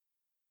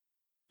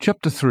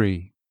Chapter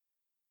 3.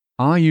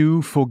 Are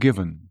you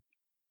forgiven?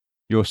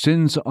 Your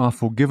sins are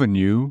forgiven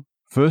you.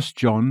 1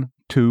 John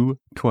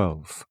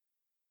 2:12.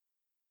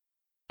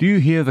 Do you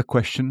hear the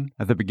question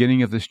at the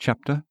beginning of this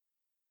chapter?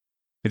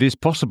 It is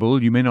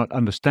possible you may not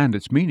understand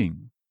its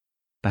meaning.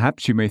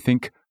 Perhaps you may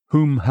think,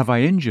 whom have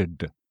I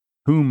injured?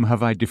 Whom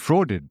have I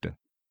defrauded?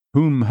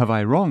 Whom have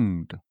I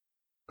wronged?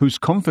 Whose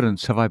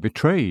confidence have I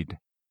betrayed?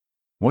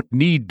 What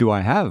need do I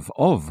have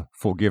of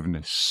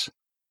forgiveness?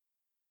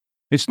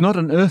 It's not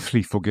an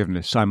earthly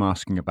forgiveness I'm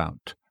asking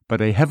about, but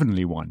a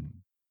heavenly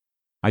one.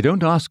 I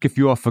don't ask if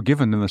you are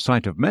forgiven in the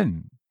sight of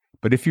men,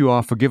 but if you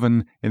are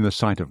forgiven in the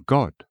sight of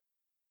God.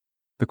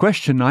 The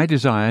question I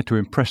desire to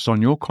impress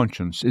on your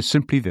conscience is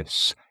simply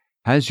this: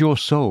 has your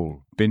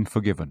soul been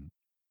forgiven?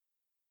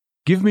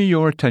 Give me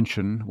your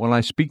attention while I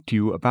speak to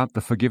you about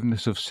the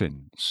forgiveness of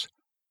sins.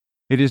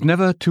 It is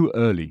never too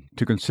early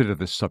to consider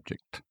this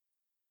subject.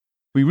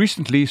 We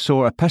recently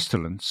saw a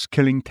pestilence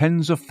killing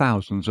tens of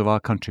thousands of our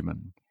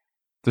countrymen.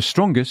 The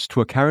strongest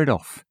were carried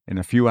off in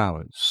a few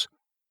hours.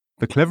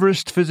 The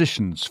cleverest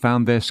physicians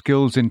found their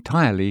skills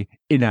entirely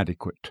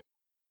inadequate.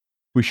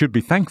 We should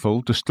be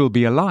thankful to still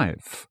be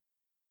alive.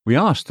 We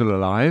are still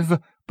alive,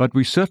 but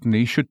we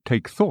certainly should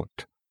take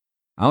thought.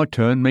 Our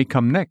turn may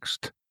come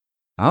next.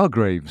 Our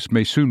graves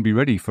may soon be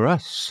ready for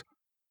us.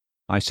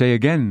 I say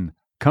again,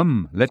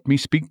 come, let me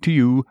speak to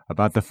you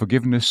about the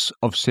forgiveness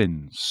of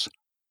sins.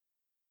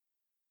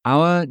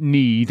 Our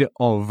need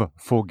of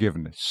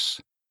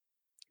forgiveness.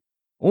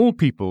 All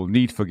people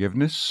need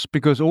forgiveness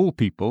because all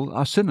people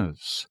are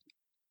sinners.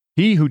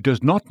 He who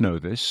does not know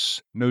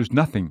this knows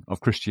nothing of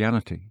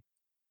Christianity.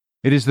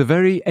 It is the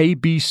very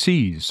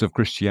ABCs of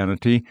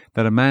Christianity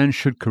that a man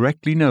should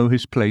correctly know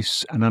his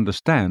place and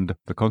understand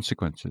the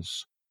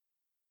consequences.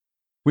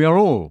 We are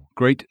all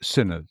great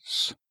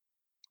sinners.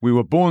 We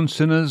were born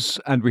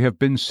sinners, and we have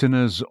been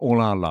sinners all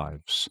our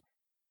lives.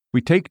 We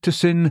take to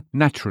sin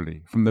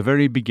naturally from the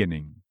very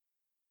beginning.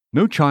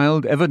 No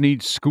child ever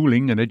needs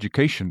schooling and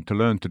education to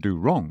learn to do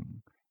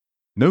wrong.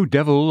 No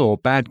devil or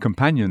bad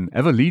companion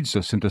ever leads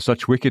us into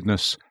such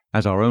wickedness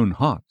as our own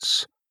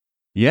hearts.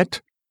 Yet,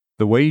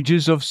 the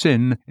wages of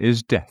sin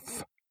is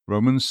death.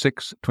 Romans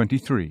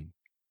 6:23.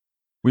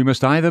 We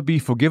must either be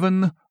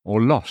forgiven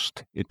or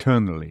lost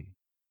eternally.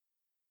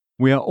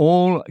 We are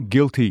all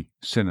guilty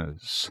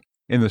sinners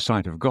in the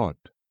sight of God.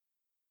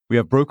 We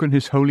have broken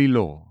His holy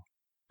law.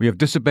 We have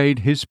disobeyed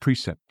His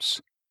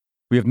precepts.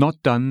 We have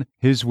not done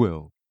His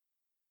will.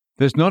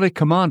 There's not a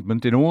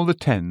commandment in all the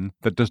 10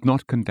 that does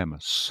not condemn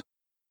us.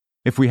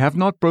 If we have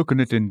not broken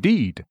it in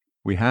deed,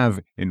 we have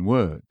in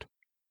word.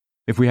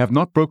 If we have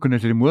not broken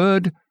it in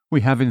word,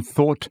 we have in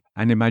thought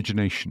and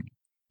imagination,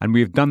 and we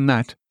have done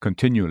that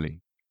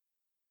continually.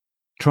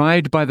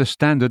 Tried by the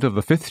standard of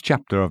the 5th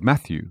chapter of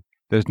Matthew,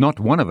 there's not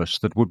one of us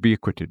that would be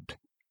acquitted.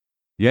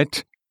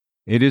 Yet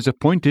it is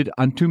appointed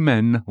unto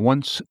men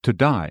once to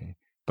die,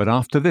 but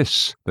after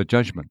this the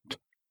judgment.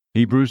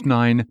 Hebrews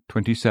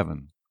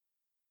 9:27.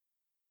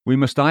 We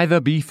must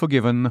either be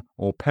forgiven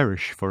or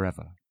perish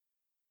forever.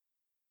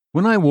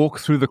 When I walk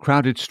through the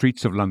crowded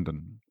streets of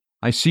London,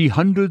 I see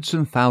hundreds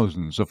and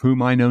thousands of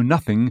whom I know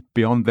nothing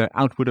beyond their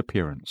outward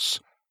appearance.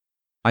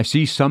 I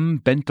see some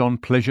bent on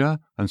pleasure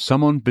and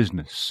some on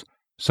business,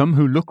 some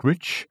who look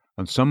rich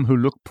and some who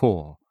look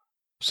poor,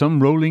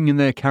 some rolling in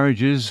their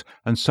carriages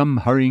and some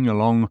hurrying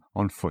along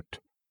on foot.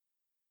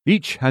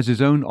 Each has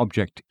his own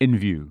object in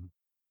view.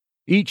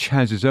 Each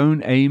has his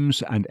own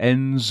aims and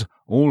ends,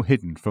 all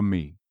hidden from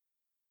me.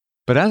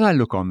 But as I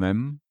look on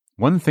them,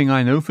 one thing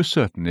I know for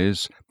certain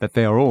is that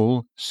they are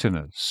all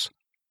sinners.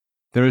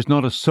 There is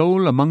not a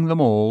soul among them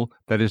all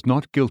that is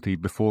not guilty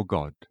before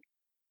God.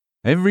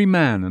 Every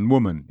man and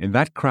woman in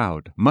that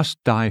crowd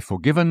must die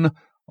forgiven,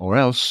 or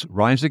else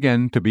rise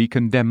again to be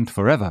condemned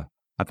forever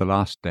at the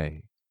last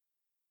day.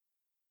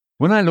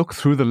 When I look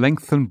through the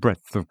length and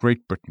breadth of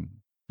Great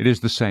Britain, it is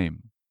the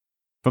same.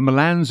 From the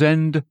Land's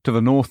End to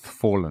the North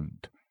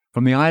Foreland,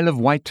 from the Isle of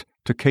Wight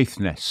to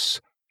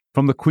Caithness,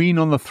 from the Queen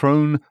on the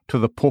throne to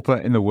the pauper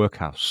in the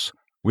workhouse,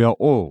 we are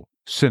all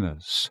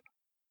sinners.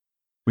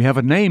 We have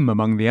a name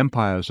among the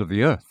empires of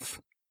the earth.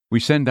 We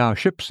send our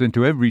ships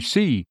into every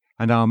sea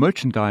and our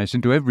merchandise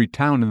into every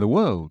town in the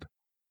world.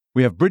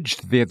 We have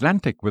bridged the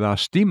Atlantic with our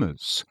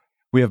steamers.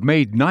 We have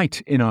made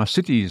night in our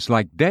cities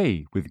like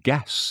day with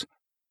gas.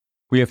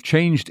 We have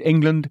changed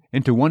England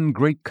into one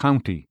great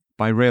county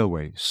by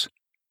railways.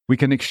 We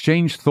can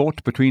exchange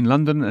thought between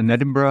London and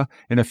Edinburgh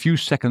in a few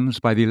seconds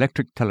by the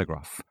electric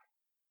telegraph.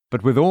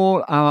 But with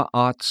all our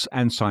arts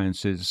and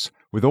sciences,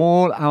 with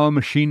all our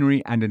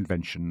machinery and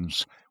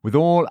inventions, with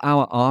all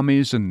our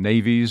armies and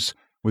navies,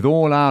 with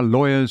all our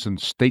lawyers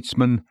and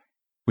statesmen,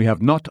 we have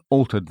not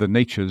altered the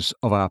natures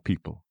of our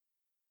people.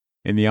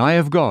 In the eye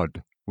of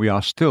God, we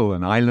are still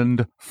an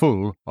island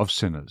full of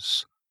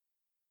sinners.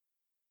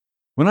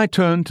 When I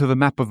turn to the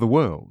map of the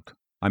world,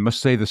 I must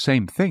say the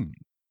same thing.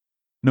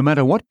 No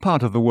matter what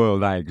part of the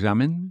world I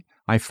examine,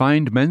 I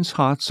find men's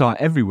hearts are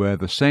everywhere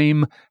the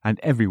same and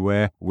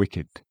everywhere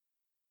wicked.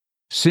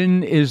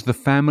 Sin is the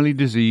family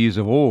disease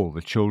of all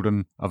the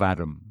children of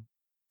Adam.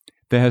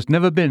 There has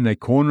never been a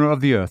corner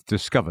of the earth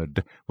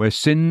discovered where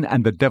sin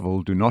and the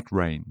devil do not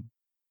reign.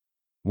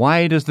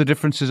 Wide as the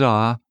differences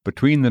are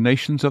between the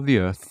nations of the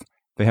earth,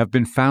 they have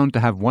been found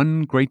to have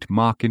one great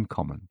mark in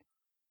common.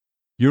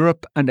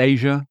 Europe and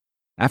Asia,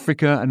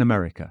 Africa and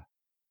America,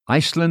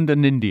 Iceland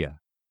and India,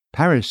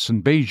 Paris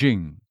and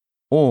Beijing,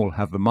 all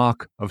have the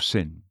mark of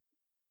sin.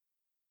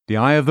 The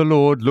eye of the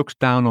Lord looks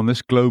down on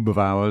this globe of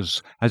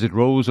ours as it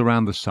rolls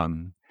around the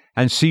sun,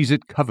 and sees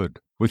it covered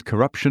with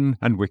corruption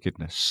and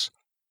wickedness.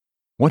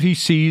 What he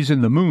sees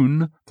in the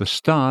moon, the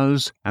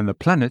stars, and the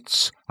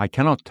planets, I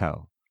cannot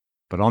tell,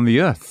 but on the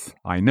earth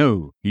I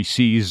know he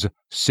sees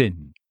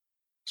sin.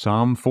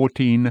 Psalm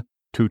 14,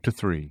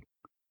 2-3.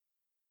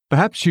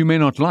 Perhaps you may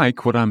not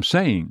like what I'm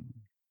saying.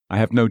 I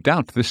have no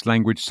doubt this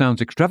language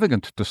sounds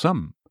extravagant to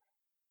some.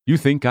 You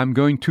think I'm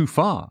going too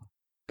far,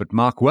 but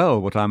mark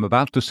well what I'm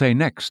about to say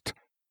next,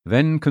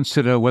 then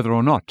consider whether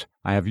or not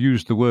I have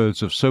used the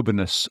words of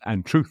soberness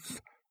and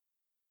truth.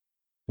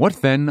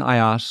 What then, I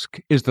ask,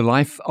 is the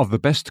life of the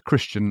best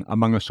Christian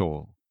among us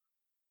all?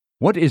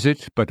 What is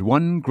it but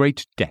one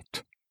great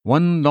debt,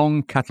 one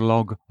long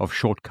catalogue of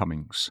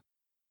shortcomings?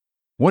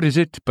 What is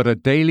it but a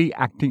daily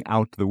acting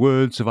out the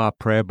words of our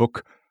prayer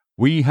book,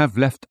 "We have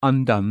left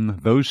undone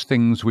those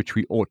things which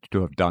we ought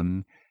to have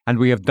done, and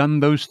we have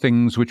done those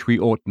things which we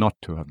ought not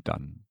to have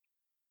done"?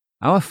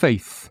 Our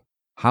faith,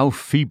 how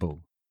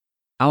feeble!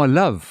 Our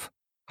love,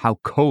 how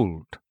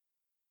cold!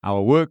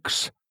 Our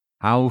works,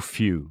 how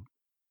few!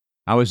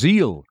 Our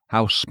zeal,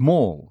 how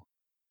small!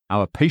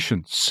 Our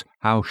patience,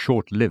 how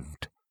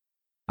short-lived!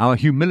 Our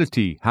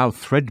humility, how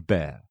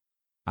threadbare!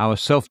 Our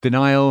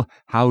self-denial,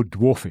 how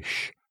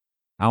dwarfish!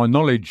 Our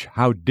knowledge,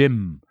 how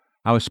dim!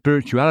 Our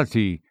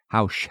spirituality,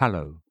 how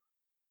shallow!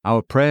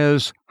 Our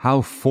prayers,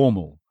 how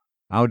formal!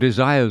 Our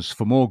desires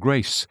for more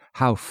grace,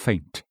 how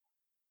faint!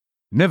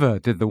 Never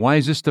did the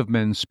wisest of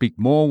men speak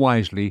more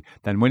wisely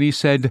than when he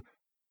said,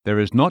 "There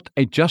is not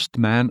a just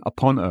man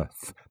upon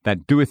earth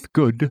that doeth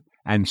good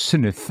and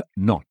sinneth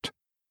not."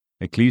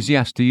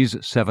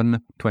 Ecclesiastes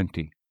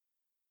 7:20.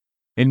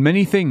 In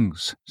many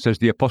things, says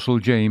the Apostle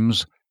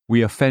James,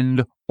 we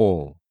offend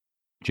all.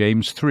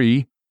 James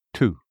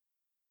 3:2.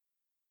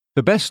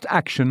 The best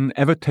action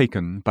ever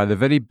taken by the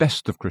very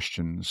best of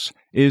Christians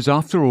is,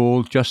 after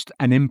all, just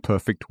an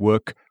imperfect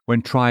work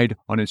when tried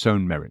on its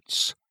own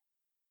merits.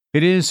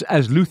 It is,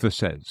 as Luther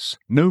says,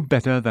 no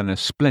better than a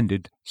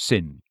splendid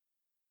sin.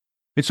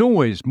 It's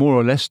always more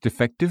or less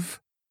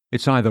defective.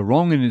 It's either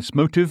wrong in its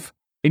motive,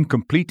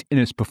 incomplete in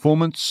its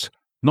performance,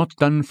 not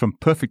done from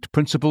perfect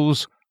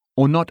principles,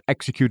 or not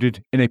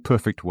executed in a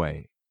perfect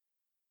way.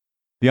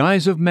 The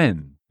eyes of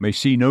men may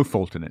see no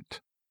fault in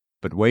it,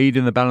 but weighed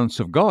in the balance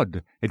of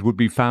God, it would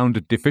be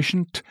found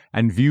deficient,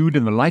 and viewed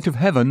in the light of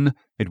heaven,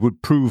 it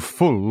would prove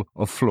full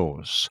of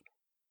flaws.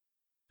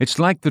 It's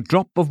like the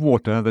drop of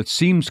water that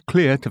seems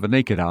clear to the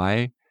naked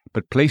eye,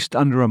 but placed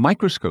under a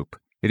microscope,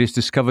 it is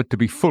discovered to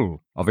be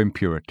full of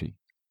impurity.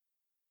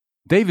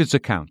 David's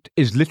account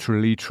is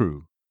literally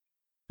true.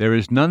 There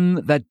is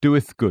none that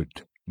doeth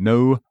good,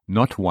 no,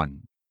 not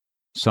one.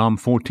 Psalm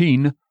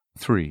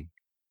 14:3.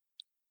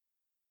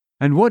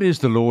 And what is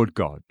the Lord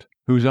God,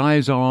 whose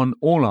eyes are on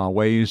all our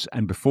ways,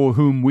 and before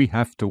whom we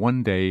have to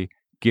one day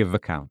give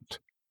account?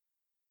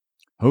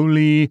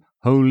 Holy,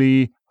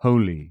 holy,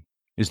 holy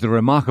is the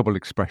remarkable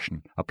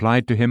expression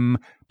applied to him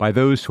by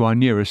those who are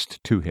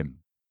nearest to him.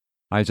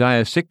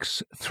 Isaiah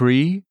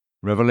 6:3,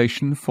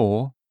 Revelation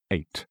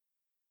 4:8.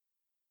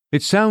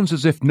 It sounds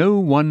as if no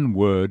one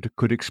word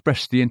could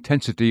express the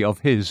intensity of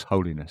his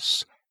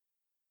holiness.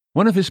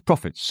 One of his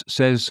prophets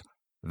says,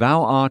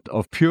 "Thou art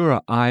of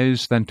purer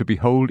eyes than to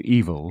behold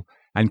evil,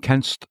 and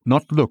canst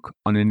not look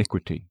on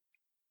iniquity."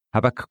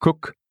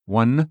 Habakkuk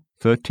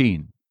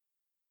 1:13.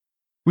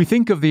 We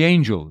think of the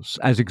angels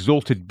as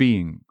exalted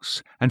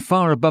beings, and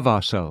far above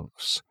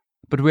ourselves,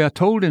 but we are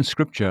told in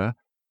Scripture,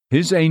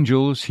 "His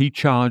angels he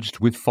charged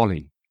with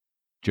folly."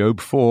 Job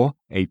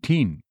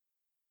 4:18.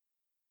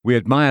 We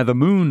admire the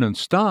moon and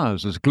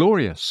stars as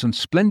glorious and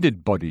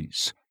splendid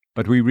bodies,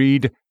 but we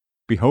read,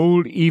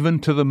 "Behold even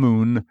to the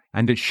moon,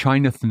 and it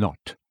shineth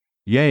not.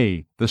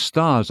 Yea, the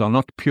stars are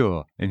not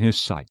pure in his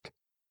sight."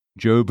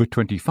 Job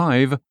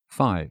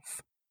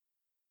 25:5.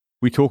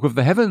 We talk of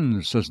the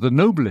heavens as the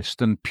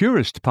noblest and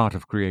purest part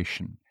of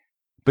creation,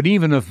 but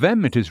even of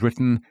them it is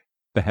written,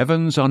 "The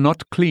heavens are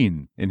not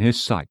clean in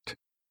his sight."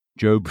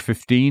 Job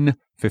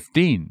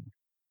 15:15.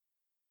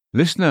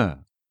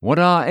 Listener, what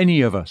are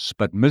any of us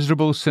but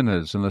miserable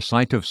sinners in the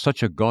sight of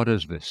such a God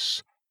as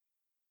this?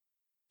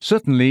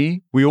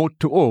 Certainly, we ought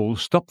to all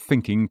stop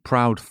thinking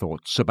proud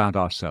thoughts about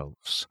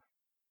ourselves.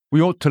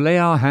 We ought to lay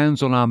our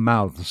hands on our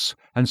mouths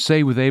and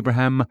say with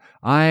Abraham,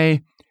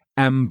 "I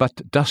am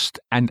but dust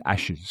and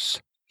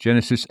ashes."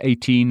 Genesis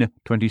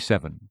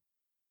 18:27.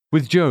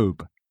 With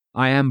Job,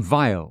 "I am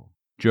vile."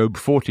 Job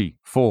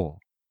 40:4.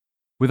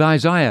 With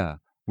Isaiah,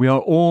 "We are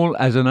all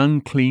as an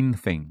unclean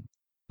thing."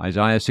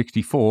 Isaiah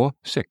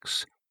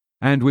 64:6.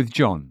 And with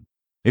John,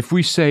 "If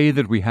we say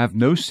that we have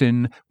no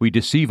sin, we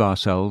deceive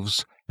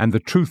ourselves, and the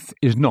truth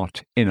is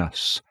not in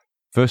us."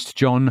 1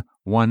 John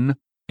 1:8.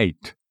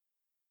 8.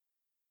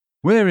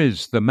 Where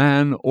is the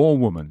man or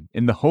woman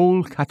in the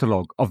whole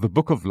catalogue of the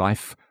book of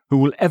life who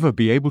will ever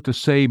be able to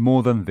say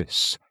more than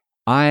this?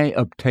 I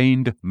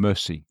obtained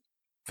mercy.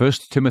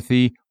 1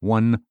 Timothy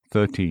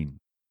 1:13.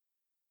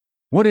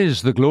 What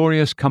is the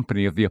glorious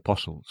company of the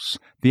apostles,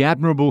 the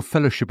admirable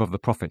fellowship of the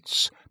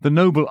prophets, the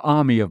noble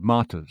army of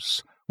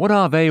martyrs? What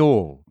are they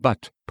all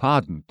but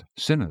pardoned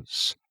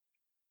sinners?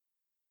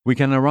 We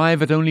can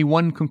arrive at only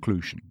one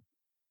conclusion.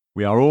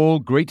 We are all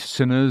great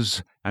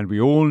sinners, and we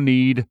all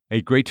need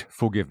a great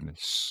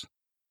forgiveness.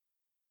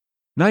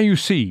 Now you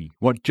see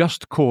what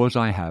just cause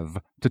I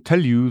have to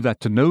tell you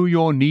that to know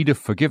your need of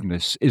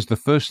forgiveness is the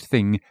first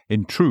thing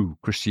in true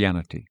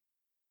Christianity.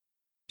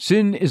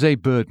 Sin is a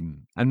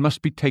burden and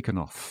must be taken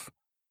off.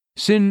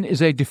 Sin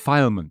is a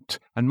defilement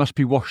and must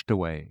be washed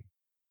away.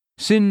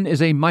 Sin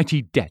is a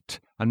mighty debt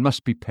and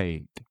must be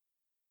paid.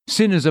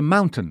 Sin is a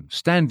mountain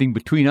standing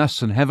between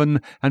us and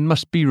heaven and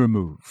must be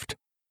removed.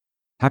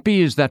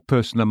 Happy is that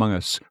person among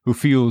us who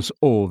feels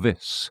all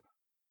this.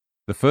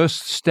 The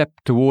first step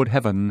toward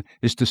heaven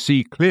is to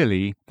see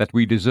clearly that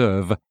we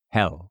deserve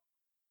hell.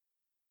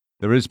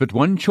 There is but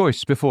one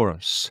choice before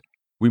us.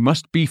 We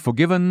must be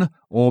forgiven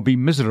or be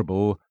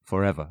miserable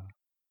forever.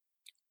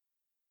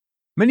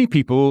 Many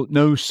people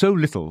know so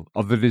little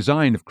of the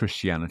design of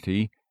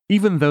Christianity,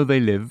 even though they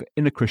live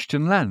in a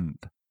Christian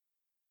land.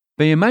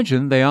 They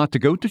imagine they are to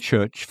go to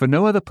church for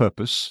no other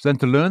purpose than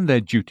to learn their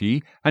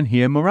duty and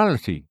hear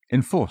morality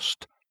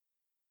enforced.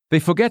 They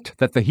forget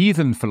that the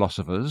heathen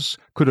philosophers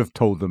could have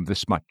told them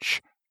this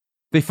much.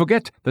 They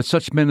forget that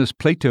such men as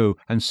Plato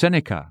and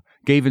Seneca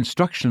gave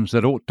instructions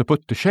that ought to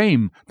put to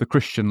shame the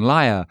Christian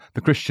liar,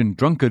 the Christian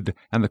drunkard,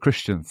 and the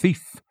Christian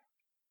thief.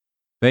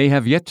 They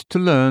have yet to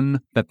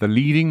learn that the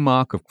leading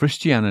mark of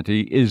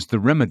Christianity is the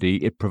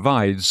remedy it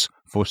provides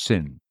for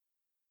sin.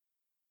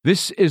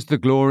 This is the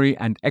glory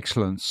and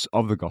excellence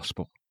of the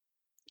gospel.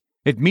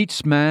 It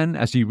meets man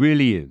as he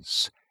really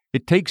is.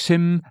 It takes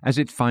him as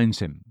it finds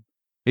him.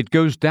 It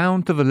goes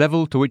down to the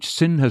level to which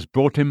sin has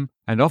brought him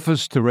and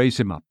offers to raise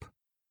him up.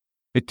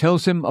 It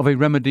tells him of a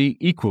remedy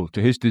equal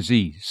to his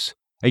disease,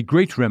 a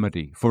great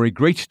remedy for a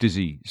great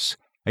disease,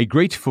 a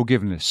great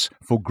forgiveness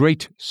for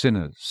great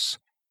sinners.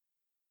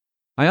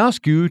 I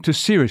ask you to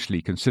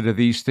seriously consider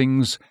these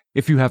things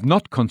if you have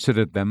not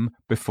considered them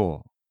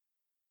before.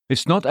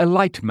 It's not a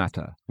light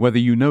matter whether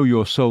you know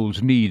your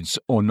soul's needs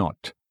or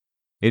not.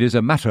 It is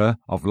a matter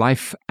of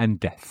life and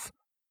death.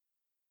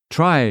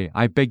 Try,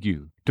 I beg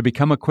you, to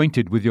become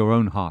acquainted with your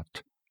own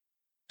heart.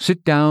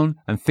 Sit down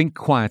and think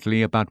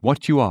quietly about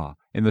what you are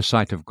in the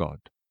sight of God.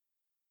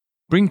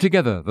 Bring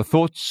together the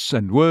thoughts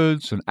and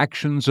words and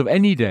actions of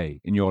any day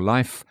in your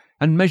life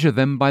and measure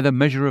them by the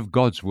measure of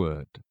God's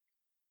word.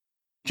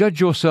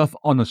 Judge yourself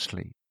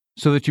honestly,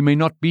 so that you may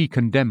not be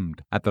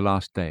condemned at the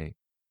last day.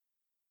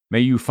 May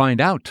you find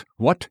out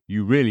what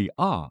you really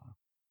are.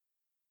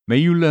 May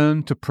you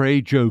learn to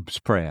pray Job's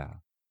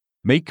prayer.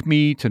 Make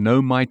me to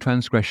know my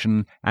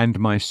transgression and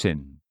my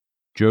sin.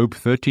 Job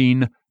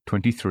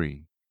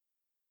 13:23.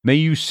 May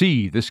you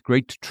see this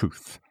great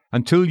truth.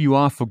 Until you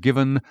are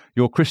forgiven,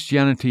 your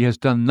Christianity has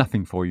done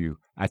nothing for you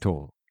at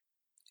all.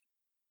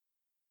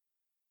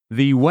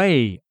 The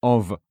way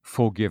of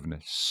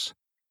forgiveness.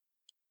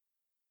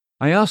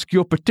 I ask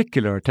your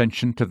particular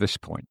attention to this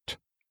point,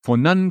 for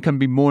none can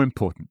be more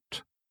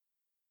important.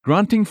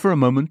 Granting for a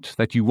moment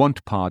that you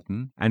want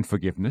pardon and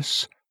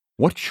forgiveness,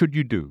 what should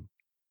you do?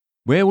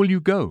 Where will you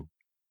go?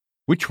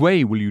 Which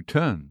way will you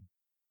turn?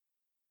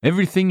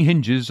 Everything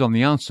hinges on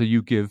the answer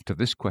you give to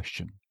this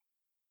question.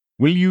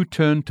 Will you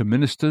turn to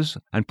ministers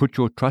and put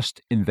your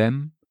trust in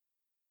them?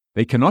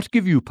 They cannot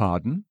give you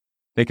pardon.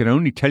 They can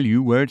only tell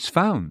you where it's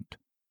found.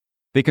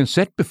 They can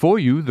set before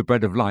you the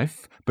bread of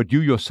life, but you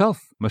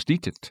yourself must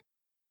eat it.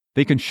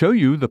 They can show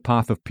you the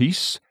path of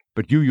peace,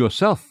 but you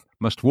yourself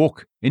must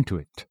walk into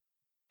it.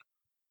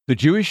 The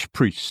Jewish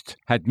priest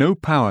had no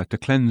power to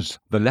cleanse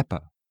the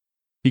leper.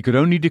 He could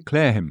only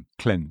declare him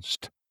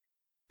cleansed.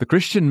 The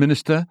Christian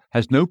minister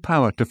has no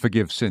power to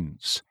forgive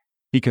sins.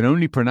 He can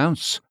only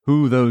pronounce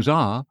who those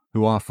are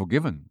who are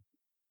forgiven.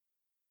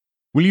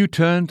 Will you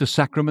turn to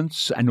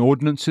sacraments and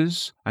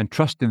ordinances and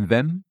trust in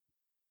them?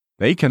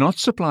 They cannot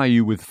supply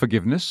you with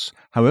forgiveness,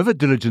 however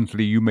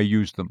diligently you may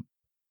use them.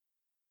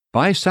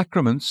 By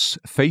sacraments,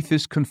 faith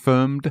is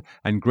confirmed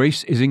and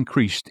grace is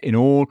increased in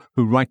all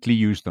who rightly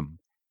use them,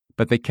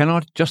 but they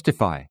cannot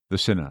justify the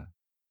sinner.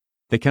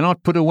 They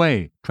cannot put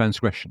away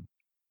transgression.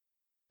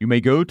 You may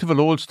go to the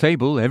Lord's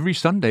table every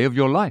Sunday of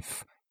your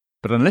life,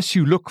 but unless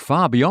you look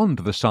far beyond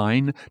the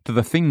sign to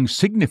the things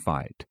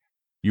signified,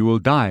 you will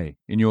die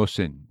in your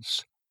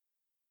sins.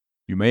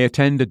 You may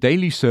attend a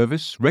daily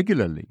service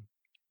regularly,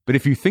 but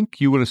if you think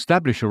you will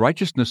establish a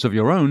righteousness of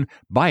your own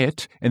by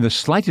it in the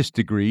slightest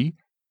degree,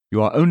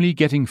 you are only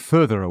getting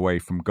further away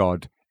from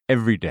God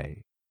every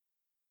day.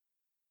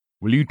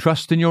 Will you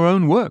trust in your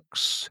own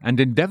works and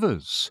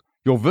endeavors,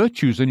 your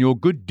virtues and your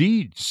good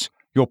deeds,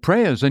 your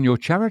prayers and your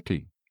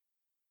charity?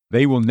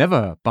 They will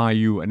never buy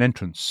you an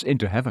entrance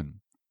into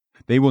heaven.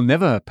 They will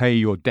never pay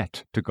your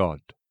debt to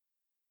God.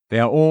 They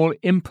are all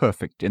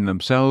imperfect in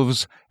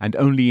themselves and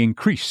only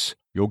increase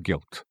your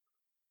guilt.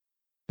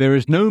 There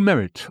is no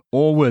merit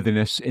or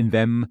worthiness in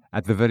them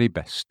at the very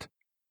best.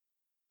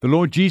 The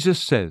Lord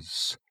Jesus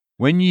says,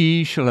 "When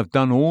ye shall have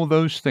done all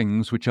those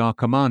things which are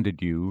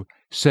commanded you,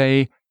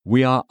 say,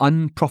 We are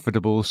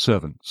unprofitable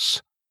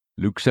servants."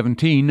 Luke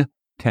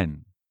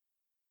 17:10.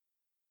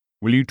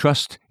 Will you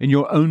trust in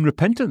your own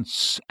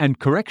repentance and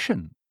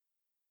correction?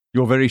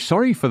 You're very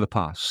sorry for the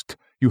past.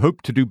 You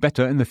hope to do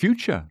better in the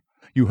future.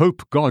 You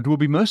hope God will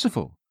be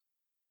merciful.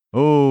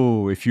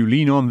 Oh, if you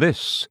lean on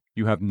this,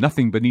 you have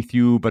nothing beneath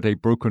you but a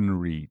broken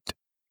reed.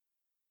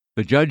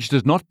 The judge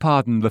does not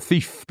pardon the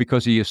thief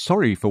because he is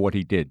sorry for what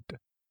he did.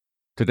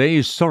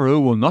 Today's sorrow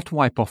will not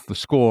wipe off the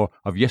score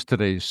of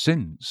yesterday's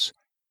sins.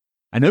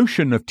 An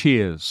ocean of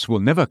tears will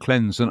never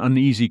cleanse an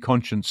uneasy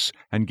conscience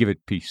and give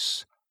it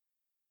peace.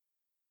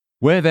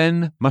 Where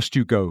then must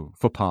you go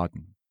for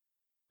pardon?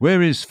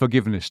 Where is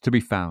forgiveness to be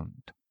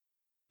found?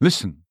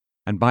 Listen,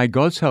 and by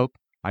God's help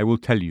I will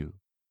tell you.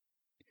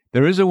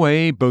 There is a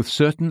way both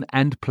certain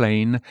and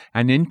plain,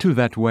 and into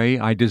that way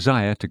I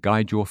desire to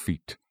guide your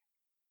feet.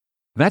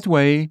 That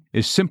way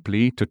is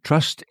simply to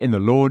trust in the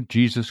Lord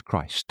Jesus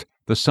Christ,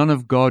 the Son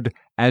of God,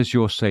 as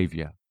your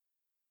Saviour.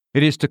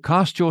 It is to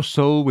cast your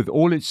soul with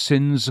all its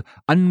sins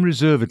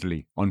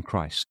unreservedly on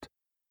Christ.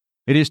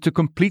 It is to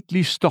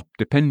completely stop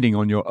depending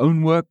on your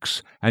own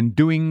works and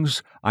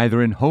doings,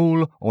 either in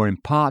whole or in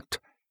part,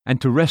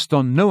 and to rest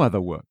on no other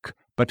work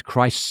but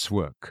Christ's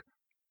work,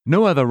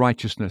 no other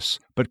righteousness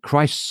but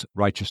Christ's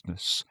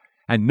righteousness,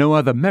 and no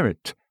other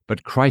merit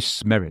but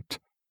Christ's merit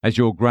as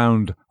your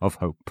ground of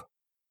hope.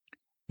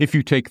 If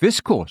you take this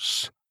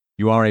course,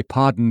 you are a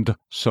pardoned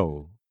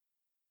soul.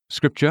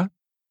 Scripture: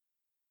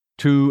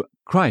 To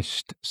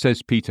Christ,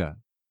 says Peter,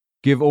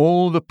 give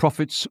all the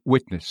prophets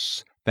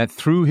witness, that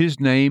through his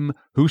name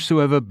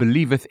whosoever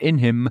believeth in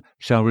him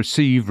shall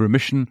receive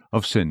remission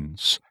of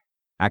sins.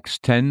 Acts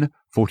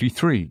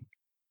 10:43.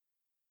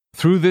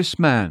 Through this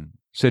man,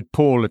 said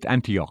Paul at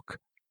Antioch,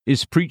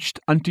 is preached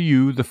unto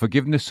you the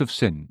forgiveness of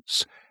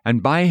sins,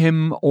 and by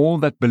him all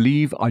that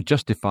believe are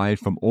justified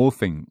from all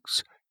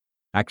things.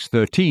 Acts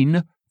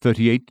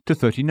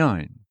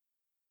 13:38-39.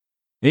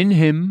 In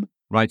him,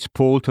 writes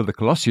Paul to the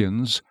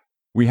Colossians,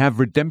 we have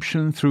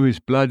redemption through his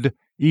blood,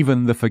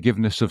 even the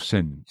forgiveness of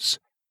sins.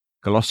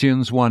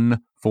 Colossians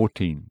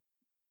 1:14.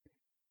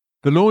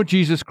 The Lord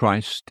Jesus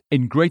Christ,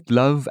 in great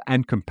love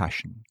and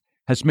compassion,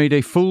 has made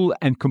a full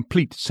and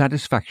complete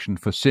satisfaction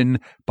for sin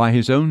by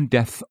his own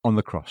death on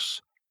the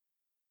cross.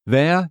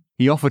 There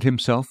he offered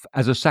himself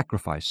as a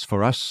sacrifice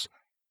for us,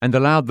 and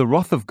allowed the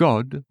wrath of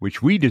God,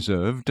 which we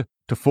deserved,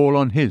 to fall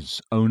on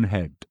his own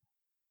head.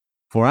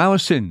 For our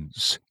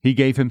sins he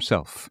gave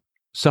himself,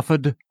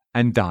 suffered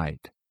and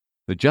died,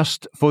 the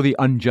just for the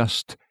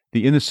unjust,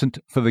 the innocent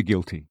for the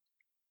guilty,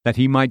 that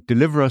he might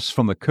deliver us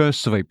from the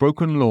curse of a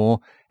broken law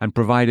and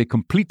provide a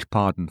complete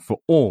pardon for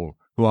all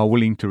who are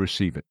willing to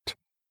receive it.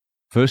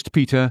 1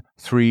 Peter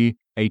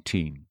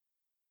 3:18.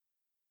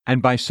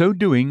 And by so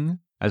doing,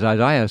 as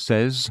Isaiah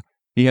says,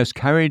 he has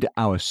carried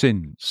our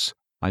sins.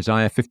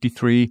 Isaiah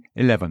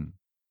 53:11.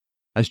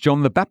 As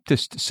John the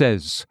Baptist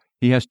says,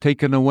 he has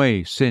taken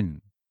away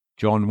sin.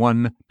 John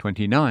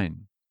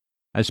 1:29.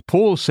 As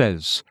Paul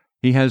says,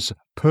 he has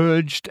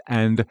purged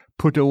and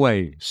put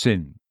away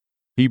sin.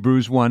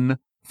 Hebrews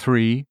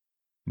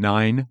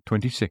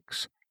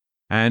 1:3-9-26.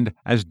 And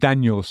as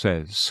Daniel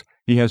says,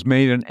 he has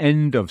made an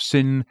end of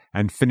sin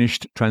and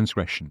finished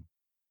transgression.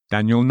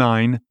 Daniel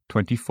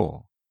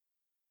 9:24.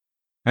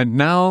 And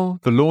now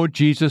the Lord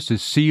Jesus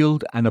is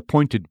sealed and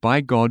appointed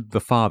by God the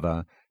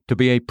Father to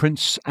be a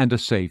Prince and a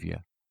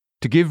Saviour,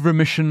 to give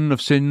remission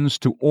of sins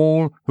to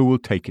all who will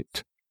take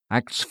it.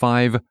 Acts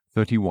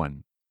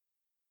 5:31.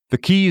 The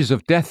keys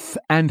of death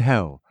and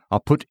hell are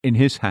put in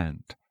his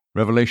hand.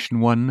 Revelation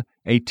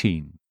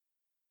 1:18.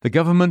 The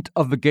government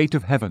of the gate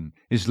of heaven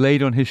is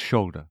laid on his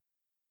shoulder.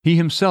 He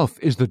himself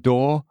is the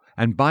door,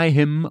 and by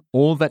him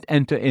all that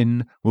enter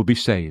in will be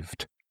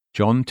saved.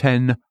 John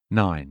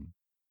 10:9.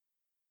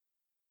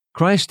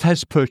 Christ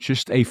has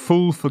purchased a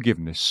full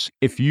forgiveness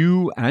if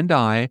you and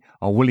I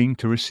are willing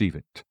to receive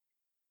it.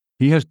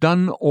 He has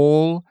done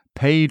all,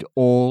 paid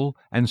all,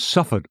 and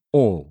suffered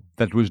all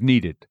that was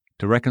needed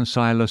to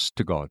reconcile us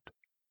to God.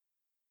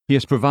 He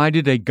has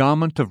provided a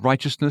garment of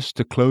righteousness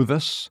to clothe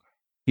us.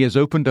 He has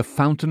opened a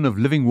fountain of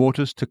living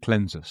waters to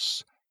cleanse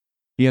us.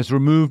 He has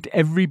removed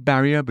every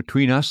barrier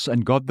between us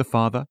and God the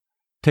Father,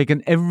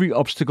 taken every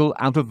obstacle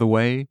out of the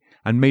way,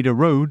 and made a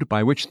road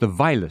by which the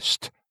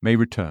vilest may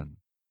return.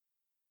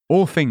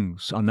 All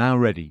things are now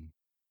ready,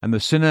 and the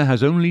sinner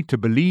has only to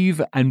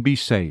believe and be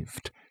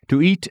saved,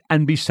 to eat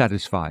and be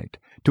satisfied,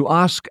 to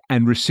ask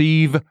and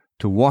receive,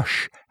 to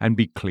wash and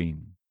be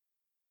clean.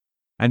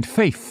 And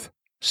faith,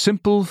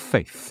 simple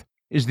faith,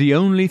 is the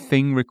only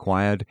thing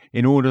required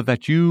in order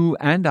that you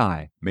and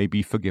I may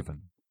be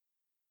forgiven.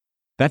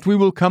 That we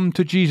will come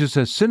to Jesus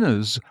as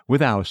sinners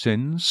with our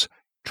sins,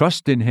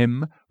 trust in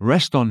him,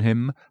 rest on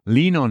him,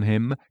 lean on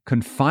him,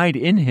 confide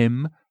in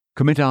him,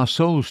 commit our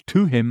souls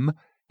to him,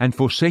 and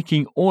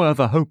forsaking all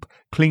other hope,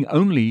 cling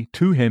only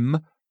to Him,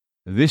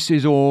 this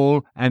is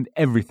all and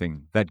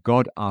everything that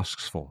God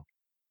asks for.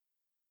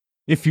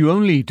 If you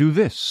only do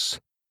this,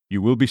 you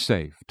will be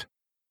saved.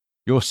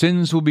 Your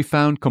sins will be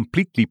found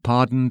completely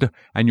pardoned,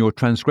 and your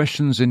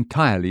transgressions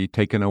entirely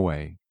taken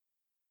away.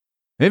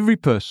 Every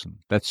person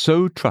that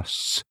so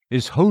trusts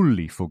is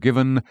wholly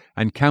forgiven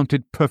and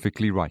counted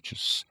perfectly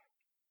righteous.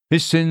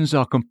 His sins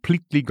are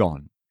completely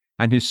gone,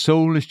 and his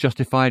soul is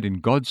justified in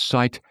God's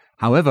sight,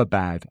 however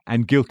bad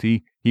and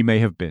guilty he may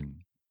have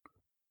been.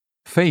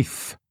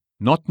 Faith,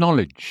 not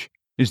knowledge,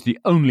 is the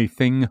only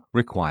thing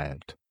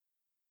required.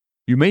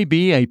 You may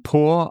be a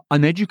poor,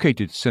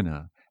 uneducated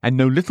sinner and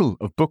know little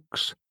of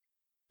books,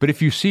 but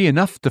if you see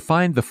enough to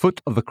find the foot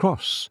of the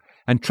cross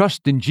and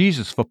trust in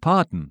Jesus for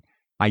pardon,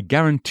 I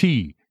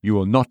guarantee you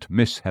will not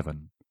miss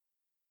heaven.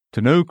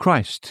 To know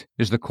Christ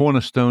is the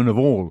cornerstone of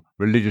all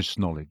religious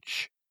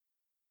knowledge.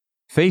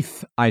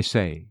 Faith, I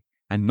say,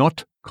 and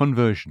not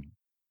conversion.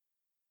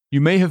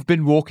 You may have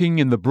been walking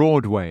in the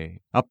broad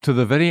way up to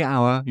the very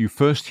hour you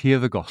first hear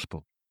the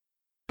gospel.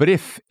 But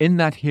if, in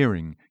that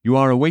hearing, you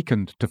are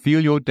awakened to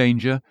feel your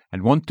danger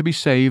and want to be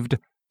saved,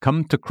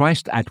 come to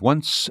Christ at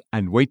once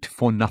and wait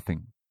for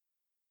nothing.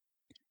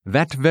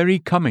 That very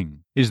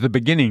coming is the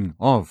beginning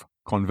of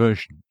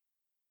conversion.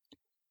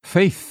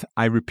 Faith,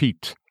 I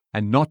repeat,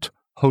 and not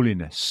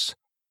holiness.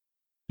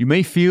 You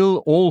may feel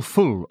all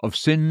full of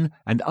sin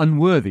and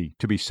unworthy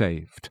to be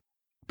saved,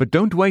 but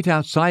don't wait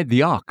outside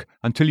the ark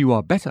until you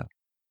are better.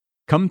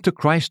 Come to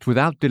Christ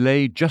without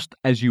delay just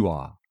as you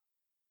are.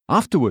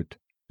 Afterward,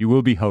 you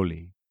will be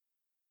holy.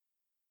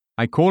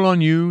 I call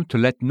on you to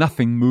let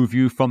nothing move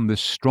you from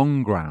this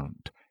strong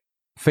ground.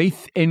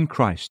 Faith in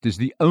Christ is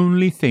the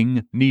only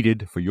thing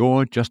needed for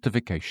your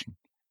justification.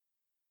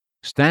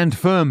 Stand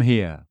firm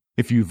here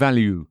if you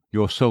value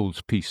your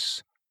soul's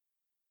peace.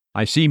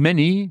 I see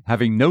many,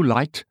 having no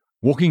light,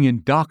 walking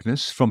in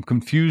darkness from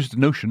confused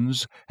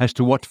notions as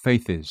to what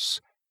faith is.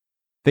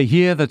 They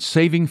hear that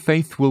saving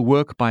faith will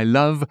work by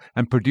love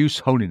and produce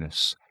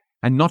holiness,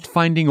 and not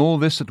finding all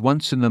this at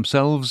once in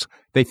themselves,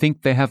 they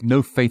think they have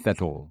no faith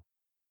at all.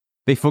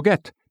 They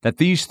forget that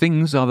these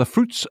things are the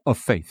fruits of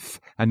faith,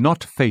 and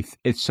not faith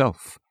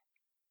itself.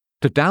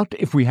 To doubt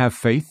if we have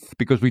faith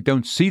because we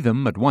don't see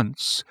them at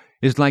once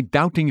is like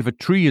doubting if a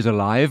tree is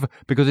alive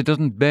because it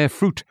doesn't bear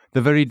fruit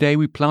the very day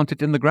we plant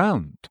it in the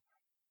ground.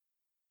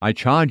 I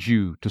charge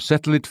you to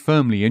settle it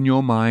firmly in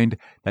your mind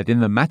that in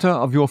the matter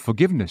of your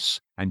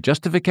forgiveness and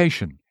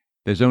justification,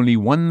 there's only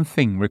one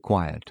thing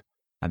required,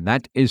 and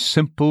that is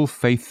simple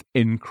faith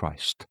in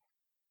Christ.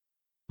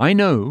 I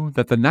know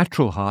that the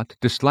natural heart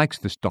dislikes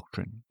this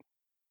doctrine.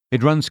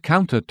 It runs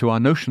counter to our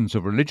notions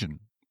of religion.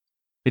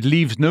 It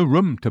leaves no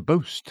room to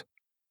boast.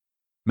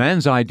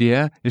 Man's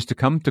idea is to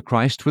come to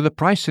Christ with a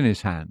price in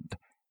his hand.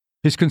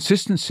 His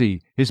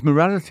consistency, his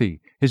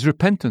morality, his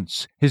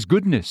repentance, his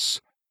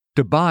goodness,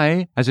 to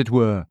buy, as it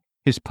were,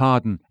 his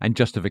pardon and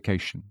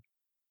justification.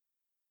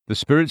 The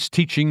Spirit's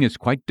teaching is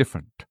quite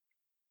different.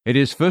 It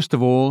is first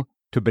of all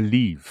to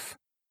believe.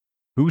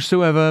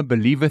 Whosoever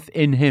believeth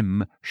in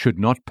him should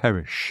not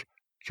perish.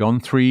 John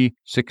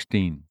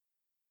 3:16.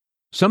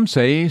 Some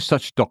say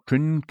such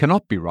doctrine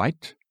cannot be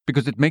right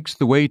because it makes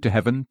the way to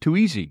heaven too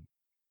easy.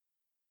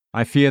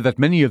 I fear that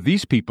many of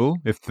these people,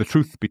 if the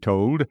truth be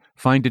told,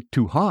 find it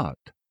too hard.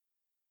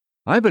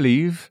 I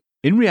believe,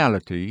 in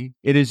reality,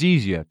 it is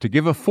easier to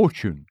give a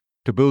fortune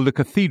to build a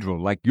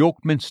cathedral like York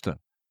Minster,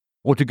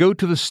 or to go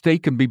to the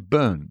stake and be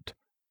burned,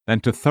 than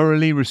to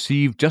thoroughly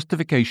receive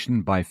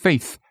justification by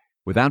faith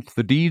without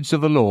the deeds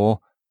of the law,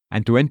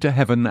 and to enter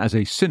heaven as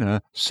a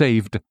sinner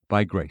saved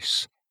by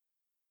grace.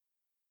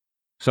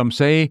 Some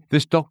say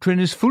this doctrine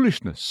is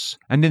foolishness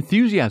and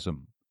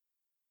enthusiasm.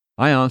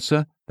 I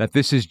answer that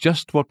this is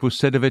just what was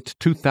said of it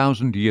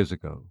 2,000 years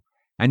ago,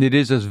 and it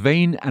is as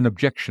vain an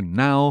objection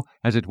now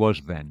as it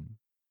was then.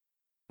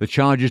 The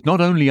charge is not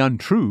only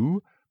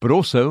untrue, but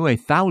also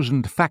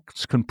 1,000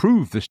 facts can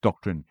prove this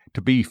doctrine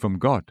to be from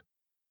God.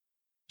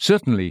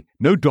 Certainly,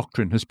 no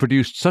doctrine has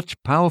produced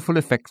such powerful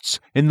effects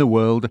in the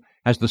world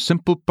as the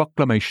simple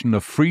proclamation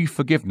of free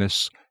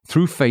forgiveness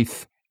through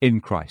faith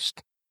in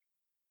Christ.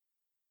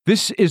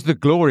 This is the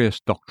glorious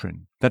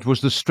doctrine that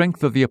was the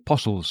strength of the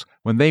apostles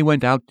when they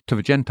went out to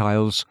the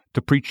Gentiles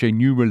to preach a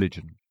new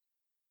religion.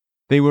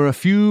 They were a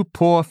few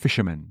poor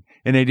fishermen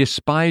in a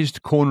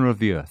despised corner of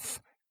the earth,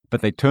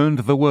 but they turned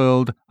the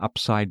world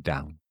upside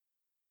down.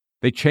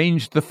 They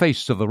changed the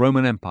face of the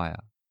Roman Empire.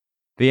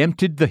 They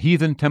emptied the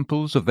heathen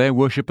temples of their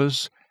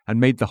worshippers and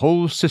made the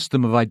whole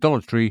system of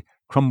idolatry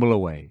crumble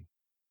away.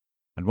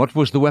 And what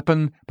was the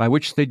weapon by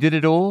which they did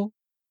it all?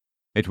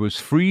 It was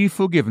free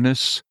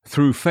forgiveness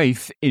through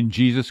faith in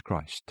Jesus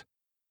Christ.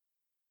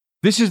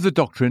 This is the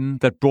doctrine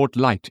that brought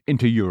light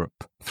into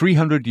Europe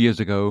 300 years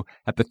ago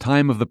at the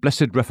time of the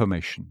Blessed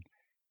Reformation,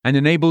 and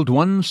enabled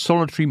one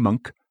solitary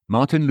monk,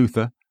 Martin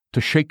Luther,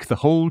 to shake the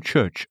whole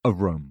Church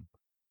of Rome.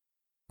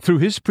 Through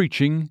his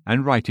preaching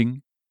and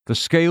writing, the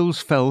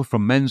scales fell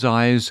from men's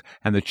eyes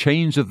and the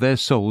chains of their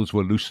souls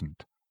were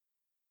loosened.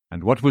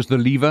 And what was the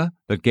lever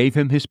that gave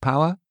him his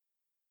power?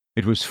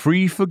 It was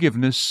free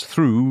forgiveness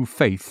through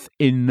faith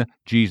in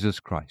Jesus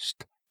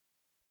Christ.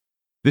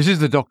 This is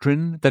the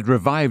doctrine that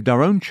revived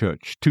our own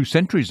church 2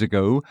 centuries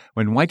ago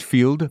when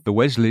Whitefield, the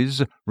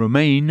Wesleys,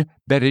 Romaine,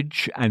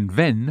 Berridge, and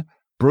Venn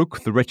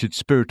broke the wretched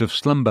spirit of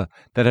slumber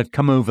that had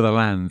come over the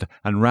land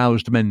and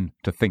roused men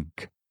to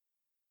think.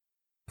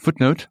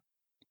 Footnote: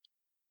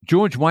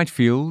 George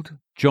Whitefield,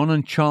 John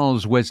and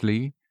Charles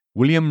Wesley,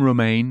 William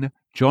Romaine,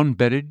 John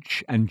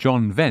Berridge, and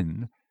John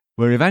Venn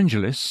were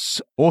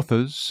evangelists,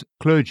 authors,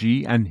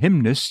 clergy, and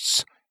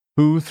hymnists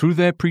who, through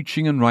their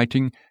preaching and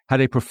writing,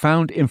 had a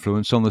profound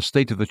influence on the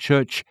state of the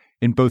Church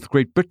in both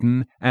Great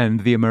Britain and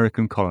the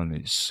American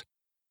colonies.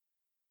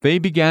 They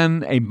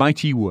began a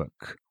mighty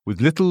work, with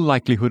little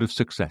likelihood of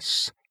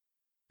success.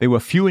 They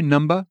were few in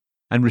number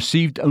and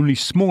received only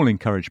small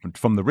encouragement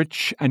from the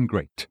rich and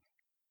great.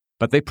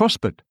 But they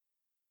prospered.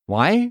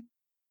 Why?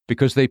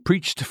 Because they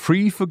preached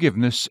free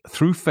forgiveness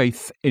through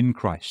faith in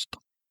Christ.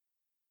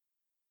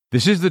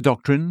 This is the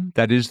doctrine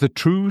that is the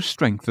true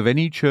strength of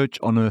any church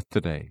on earth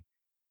today.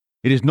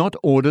 It is not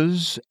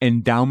orders,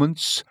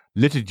 endowments,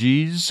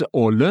 liturgies,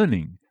 or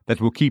learning that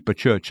will keep a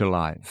church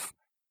alive.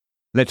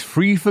 Let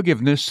free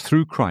forgiveness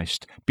through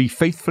Christ be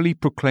faithfully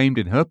proclaimed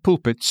in her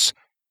pulpits,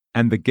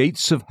 and the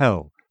gates of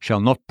hell shall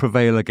not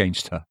prevail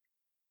against her.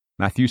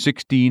 Matthew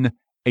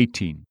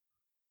 16:18.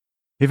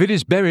 If it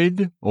is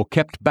buried or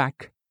kept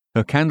back,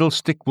 her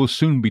candlestick will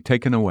soon be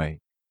taken away.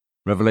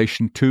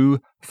 Revelation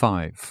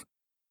 2:5.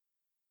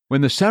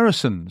 When the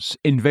Saracens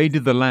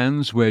invaded the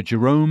lands where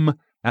Jerome,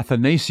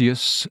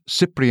 Athanasius,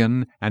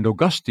 Cyprian, and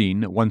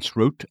Augustine once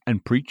wrote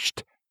and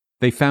preached,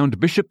 they found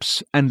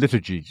bishops and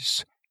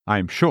liturgies, I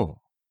am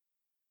sure.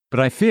 But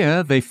I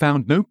fear they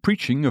found no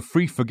preaching of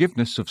free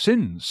forgiveness of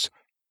sins,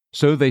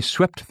 so they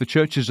swept the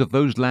churches of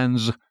those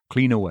lands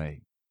clean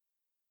away.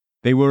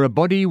 They were a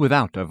body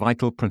without a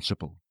vital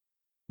principle.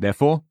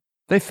 Therefore,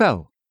 they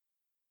fell.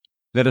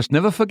 Let us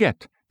never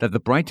forget that the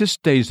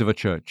brightest days of a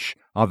church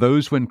are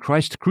those when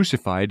Christ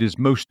crucified is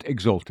most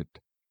exalted.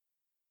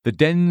 The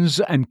dens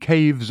and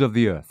caves of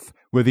the earth,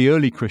 where the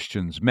early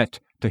Christians met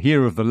to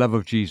hear of the love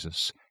of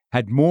Jesus,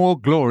 had more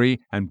glory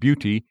and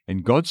beauty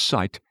in God's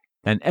sight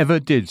than ever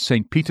did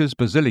St. Peter's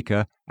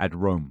Basilica at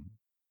Rome.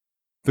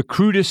 The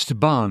crudest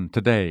barn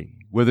today,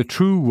 where the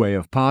true way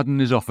of pardon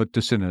is offered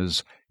to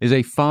sinners, is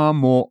a far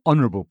more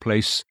honourable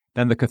place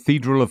than the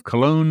Cathedral of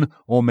Cologne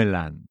or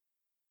Milan.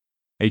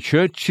 A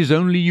church is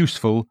only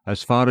useful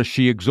as far as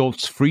she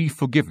exalts free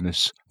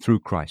forgiveness through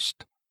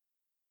Christ.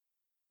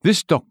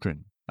 This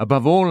doctrine,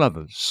 above all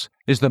others,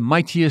 is the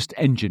mightiest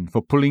engine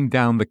for pulling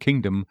down the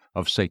kingdom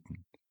of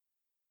Satan.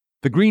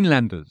 The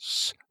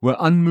Greenlanders were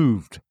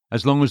unmoved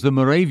as long as the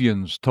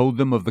Moravians told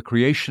them of the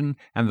creation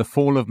and the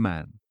fall of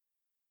man.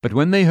 But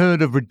when they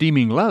heard of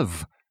redeeming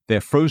love, their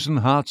frozen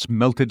hearts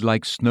melted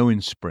like snow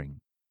in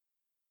spring.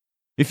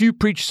 If you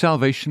preach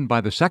salvation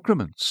by the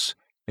sacraments,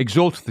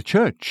 exalt the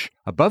Church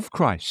above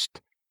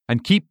Christ,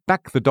 and keep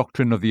back the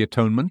doctrine of the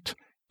atonement,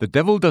 the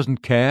devil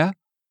doesn't care,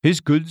 his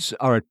goods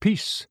are at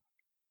peace.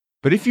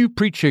 But if you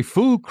preach a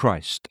full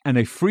Christ and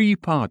a free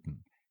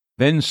pardon,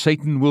 then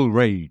Satan will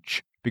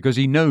rage, because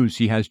he knows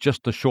he has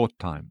just a short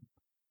time.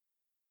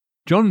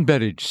 John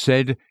Berridge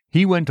said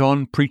he went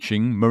on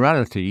preaching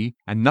morality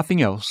and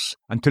nothing else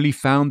until he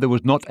found there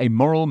was not a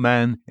moral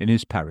man in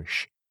his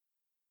parish.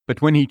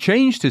 But when he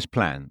changed his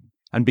plan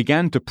and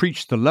began to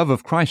preach the love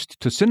of Christ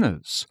to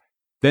sinners,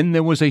 then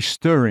there was a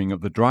stirring of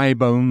the dry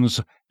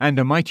bones and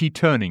a mighty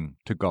turning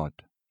to God.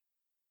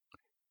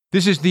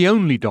 This is the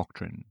only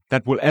doctrine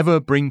that will ever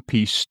bring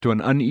peace to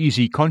an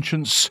uneasy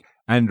conscience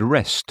and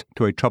rest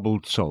to a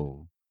troubled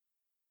soul.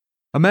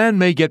 A man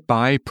may get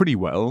by pretty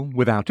well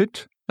without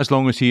it, as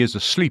long as he is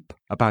asleep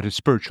about his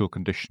spiritual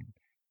condition.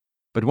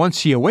 But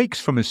once he awakes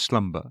from his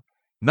slumber,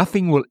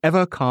 nothing will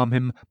ever calm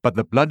him but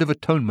the blood of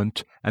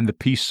atonement and the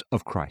peace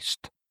of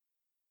Christ.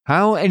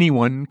 How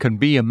anyone can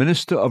be a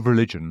minister of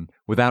religion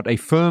without a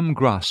firm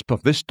grasp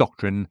of this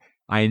doctrine,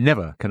 I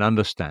never can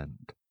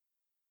understand.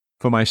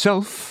 For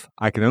myself,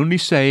 I can only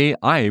say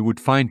I would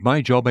find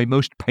my job a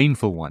most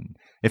painful one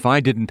if I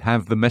didn't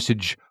have the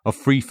message of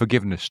free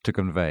forgiveness to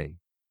convey.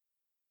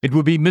 It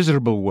would be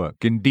miserable work,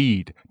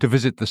 indeed, to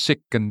visit the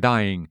sick and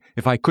dying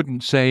if I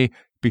couldn't say,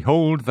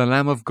 "Behold the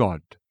Lamb of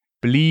God.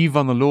 Believe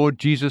on the Lord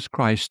Jesus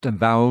Christ,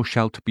 and thou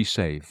shalt be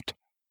saved."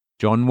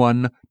 John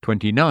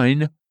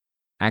 1:29,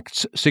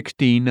 Acts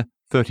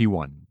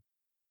 16:31.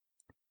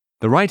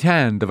 The right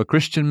hand of a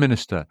Christian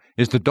minister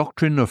is the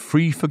doctrine of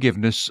free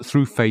forgiveness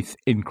through faith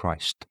in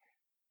Christ.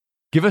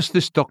 Give us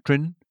this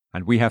doctrine,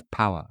 and we have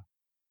power.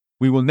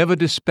 We will never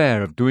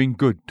despair of doing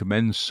good to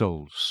men's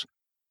souls.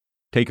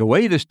 Take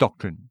away this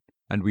doctrine,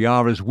 and we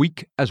are as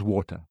weak as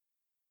water.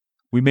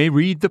 We may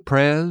read the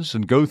prayers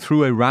and go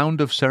through a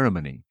round of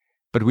ceremony,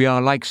 but we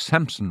are like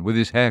Samson with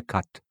his hair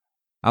cut.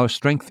 Our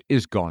strength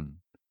is gone.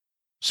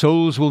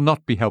 Souls will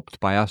not be helped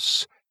by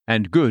us,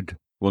 and good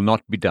will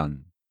not be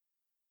done.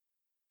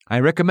 I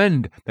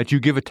recommend that you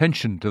give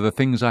attention to the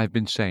things I've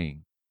been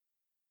saying.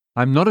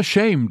 I'm not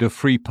ashamed of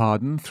free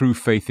pardon through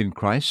faith in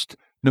Christ,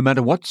 no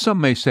matter what some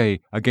may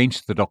say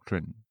against the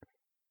doctrine.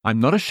 I'm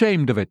not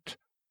ashamed of it,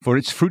 for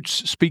its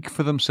fruits speak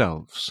for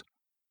themselves.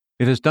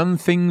 It has done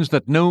things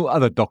that no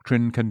other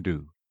doctrine can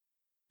do.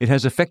 It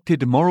has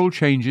effected moral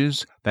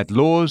changes that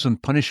laws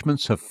and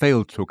punishments have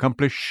failed to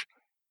accomplish,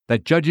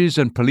 that judges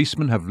and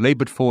policemen have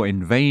labored for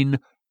in vain,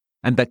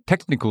 and that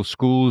technical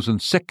schools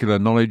and secular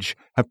knowledge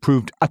have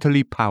proved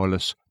utterly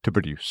powerless to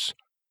produce.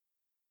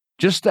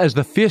 Just as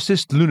the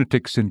fiercest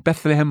lunatics in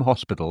Bethlehem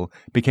Hospital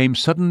became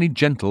suddenly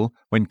gentle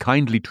when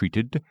kindly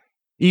treated,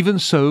 even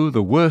so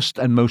the worst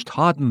and most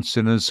hardened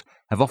sinners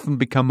have often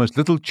become as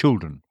little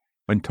children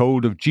when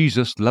told of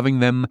Jesus loving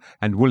them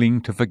and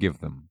willing to forgive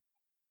them.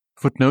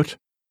 Footnote: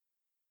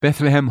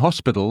 Bethlehem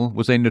Hospital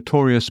was a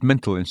notorious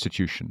mental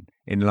institution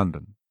in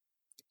London.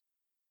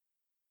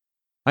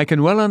 I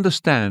can well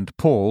understand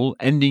Paul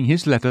ending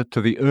his letter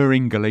to the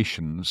erring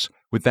Galatians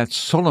with that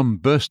solemn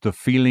burst of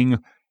feeling,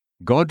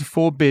 "God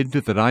forbid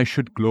that I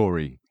should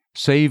glory,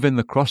 save in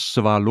the cross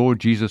of our Lord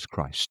Jesus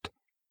Christ."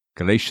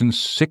 Galatians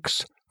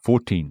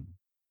 6:14.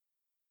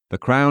 The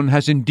crown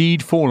has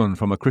indeed fallen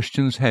from a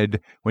Christian's head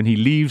when he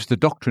leaves the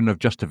doctrine of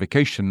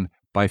justification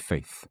by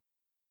faith.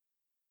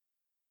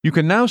 You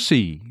can now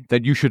see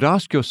that you should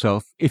ask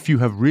yourself if you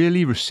have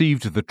really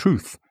received the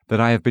truth that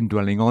I have been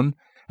dwelling on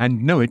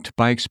and know it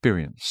by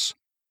experience.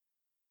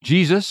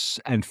 Jesus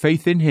and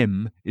faith in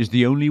him is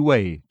the only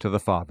way to the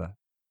Father.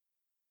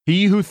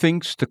 He who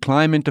thinks to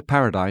climb into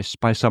paradise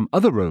by some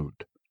other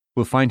road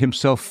will find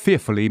himself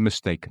fearfully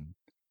mistaken.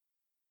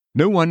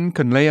 No one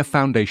can lay a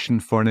foundation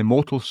for an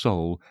immortal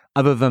soul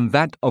other than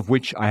that of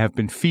which I have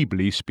been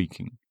feebly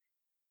speaking.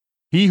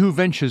 He who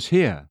ventures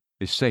here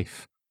is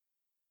safe.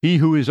 He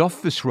who is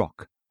off this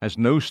rock has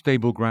no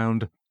stable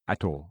ground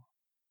at all.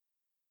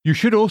 You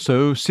should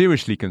also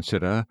seriously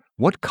consider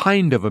what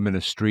kind of a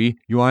ministry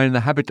you are in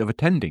the habit of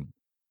attending,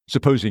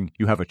 supposing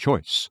you have a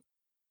choice.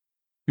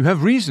 You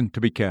have reason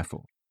to be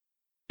careful.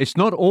 It's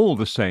not all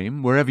the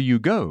same wherever you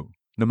go,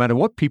 no matter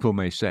what people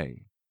may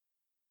say.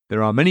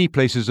 There are many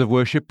places of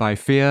worship, I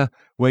fear,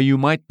 where you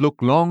might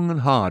look long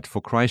and hard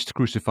for Christ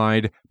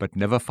crucified, but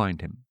never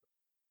find him.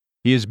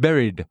 He is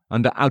buried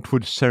under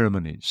outward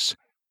ceremonies,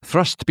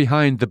 thrust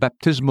behind the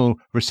baptismal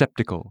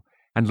receptacle,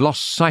 and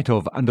lost sight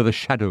of under the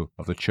shadow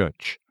of the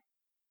church.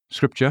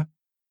 Scripture: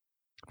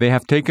 They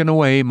have taken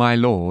away my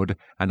Lord,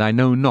 and I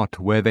know not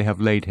where they have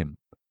laid him.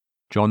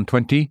 John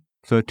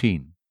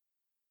 20:13.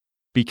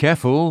 Be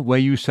careful where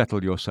you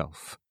settle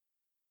yourself.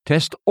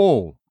 Test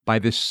all by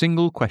this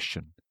single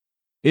question: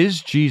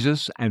 is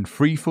Jesus and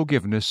free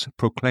forgiveness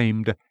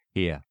proclaimed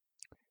here?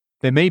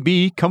 There may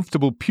be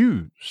comfortable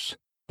pews,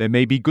 there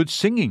may be good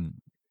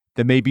singing,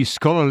 there may be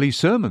scholarly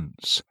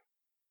sermons,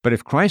 but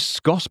if Christ's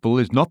gospel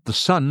is not the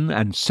sun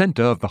and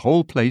center of the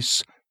whole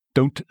place,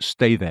 don't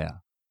stay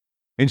there.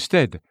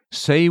 Instead,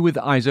 say with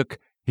Isaac,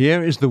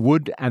 "Here is the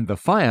wood and the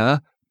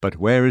fire, but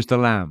where is the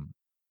lamb?"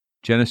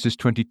 Genesis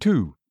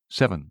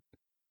 22:7.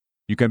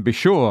 You can be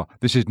sure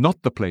this is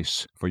not the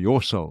place for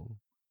your soul.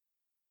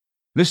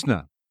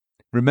 Listener,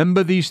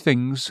 remember these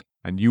things,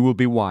 and you will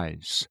be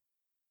wise.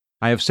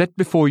 I have set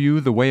before you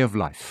the way of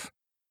life.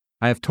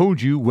 I have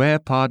told you where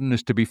pardon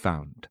is to be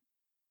found.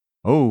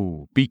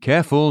 Oh, be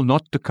careful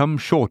not to come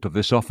short of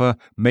this offer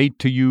made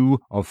to you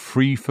of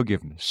free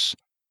forgiveness.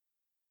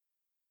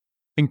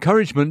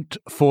 Encouragement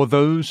for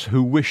those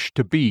who wish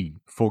to be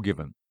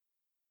forgiven.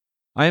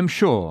 I am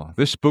sure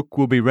this book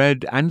will be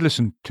read and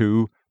listened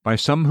to by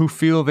some who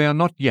feel they are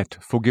not yet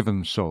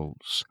forgiven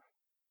souls.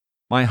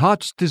 My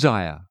heart's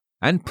desire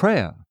and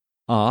prayer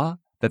are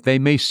that they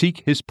may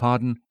seek his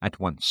pardon at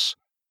once.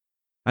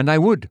 And I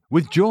would,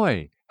 with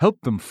joy, help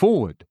them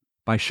forward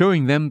by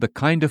showing them the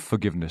kind of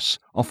forgiveness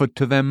offered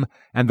to them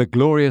and the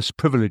glorious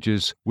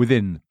privileges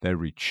within their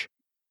reach.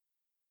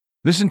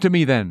 Listen to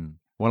me, then,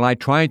 while I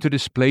try to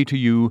display to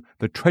you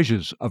the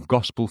treasures of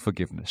gospel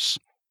forgiveness.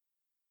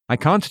 I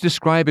can't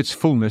describe its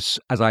fullness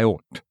as I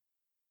ought.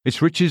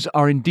 Its riches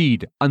are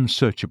indeed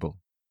unsearchable.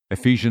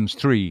 Ephesians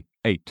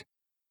 3:8.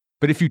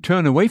 But if you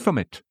turn away from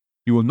it,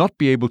 you will not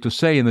be able to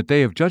say in the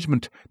day of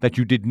judgment that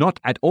you did not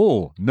at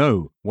all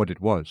know what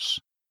it was.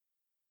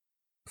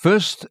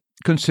 First,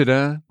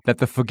 consider that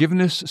the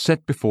forgiveness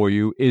set before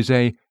you is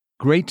a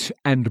great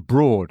and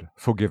broad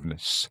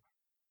forgiveness.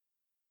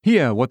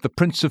 Hear what the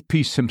Prince of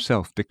Peace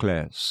himself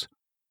declares: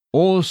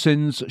 "All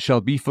sins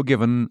shall be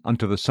forgiven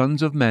unto the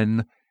sons of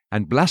men,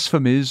 and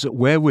blasphemies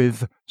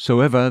wherewith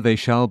soever they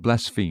shall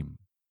blaspheme."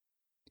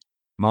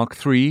 Mark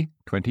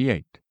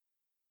 3:28.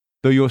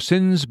 "Though your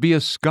sins be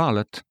as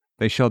scarlet,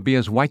 they shall be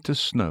as white as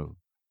snow.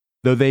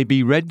 Though they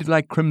be red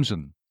like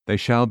crimson, they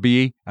shall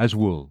be as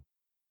wool."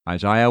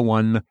 Isaiah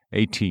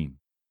 1:18.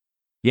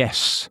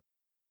 Yes,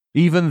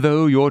 even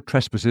though your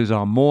trespasses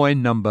are more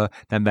in number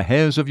than the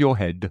hairs of your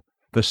head,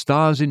 the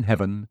stars in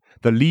heaven,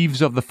 the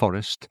leaves of the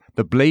forest,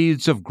 the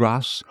blades of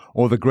grass,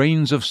 or the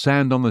grains of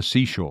sand on the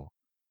seashore,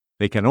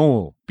 they can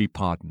all be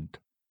pardoned.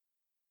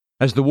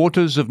 As the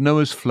waters of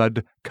Noah's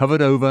flood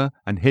covered over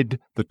and hid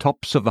the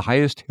tops of the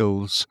highest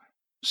hills,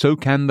 so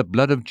can the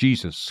blood of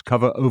Jesus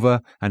cover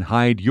over and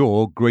hide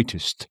your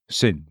greatest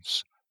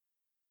sins.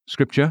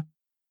 Scripture: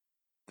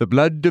 The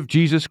blood of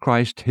Jesus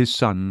Christ his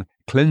Son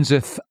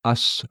cleanseth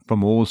us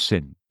from all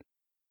sin.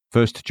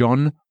 1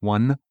 John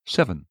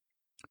 1:7.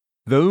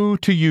 Though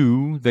to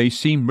you they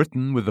seem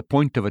written with the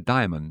point of a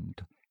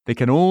diamond, they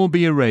can all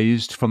be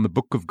erased from the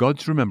book of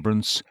God's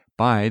remembrance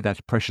by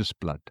that precious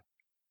blood.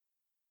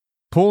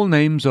 Paul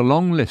names a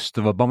long list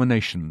of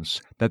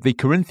abominations that the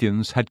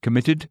Corinthians had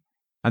committed,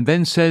 and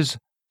then says,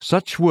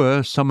 "Such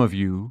were some of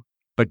you,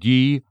 but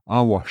ye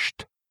are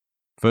washed."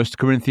 1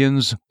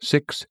 Corinthians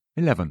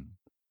 6:11.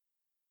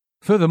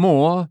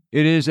 Furthermore,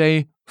 it is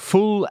a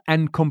full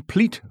and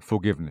complete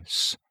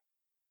forgiveness.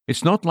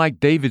 It's not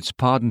like David's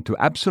pardon to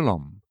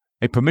Absalom,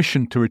 a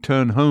permission to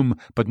return home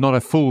but not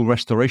a full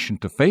restoration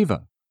to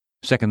favor.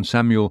 2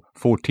 Samuel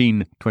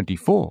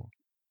 14:24.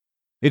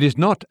 It is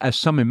not, as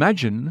some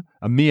imagine,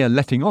 a mere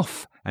letting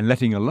off and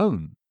letting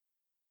alone.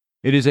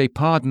 It is a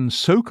pardon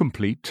so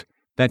complete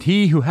that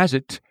he who has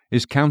it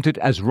is counted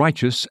as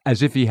righteous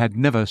as if he had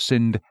never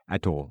sinned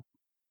at all.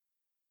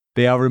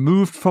 They are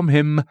removed from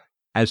him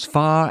as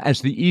far as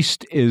the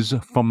east is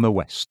from the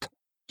west.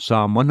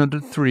 Psalm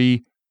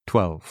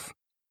 103:12.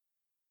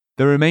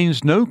 There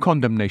remains no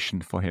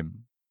condemnation for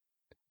him.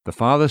 The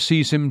Father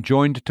sees him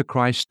joined to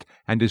Christ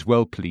and is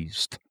well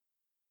pleased.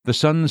 The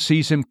Son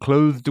sees him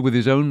clothed with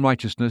his own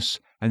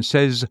righteousness and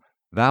says,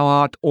 "Thou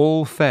art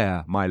all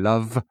fair, my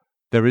love,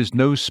 there is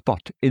no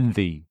spot in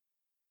thee."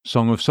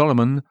 Song of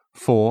Solomon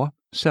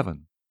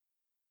 4:7.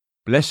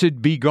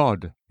 Blessed be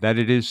God that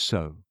it is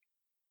so.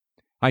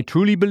 I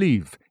truly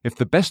believe if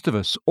the best of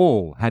us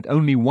all had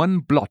only one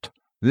blot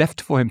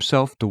left for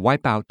himself to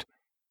wipe out,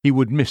 he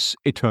would miss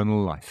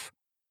eternal life.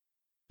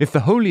 If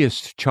the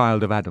holiest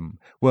child of Adam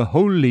were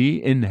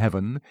wholly in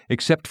heaven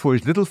except for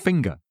his little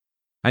finger,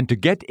 and to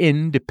get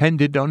in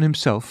depended on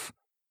himself,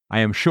 I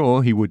am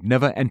sure he would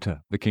never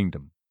enter the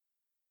kingdom.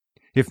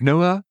 If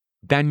Noah,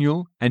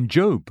 Daniel, and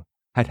Job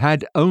had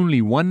had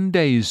only one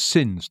day's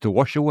sins to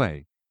wash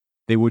away,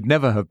 they would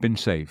never have been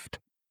saved.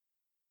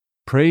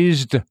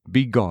 Praised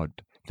be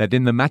God that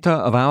in the matter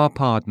of our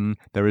pardon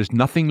there is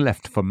nothing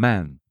left for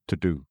man to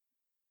do.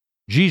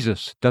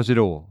 Jesus does it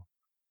all,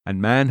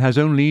 and man has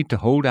only to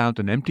hold out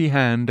an empty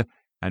hand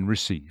and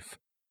receive.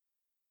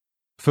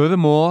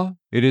 Furthermore,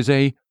 it is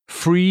a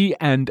free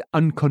and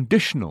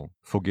unconditional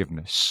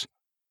forgiveness.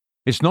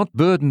 It's not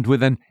burdened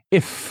with an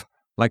if,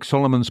 like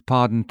Solomon's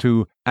pardon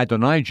to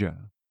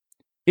Adonijah,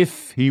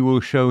 if he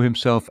will show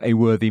himself a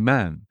worthy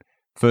man.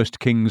 1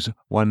 Kings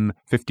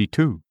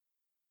 1:52.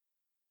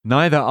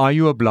 Neither are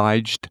you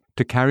obliged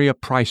to carry a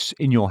price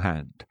in your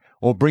hand,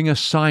 or bring a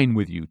sign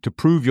with you to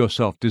prove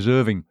yourself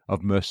deserving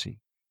of mercy.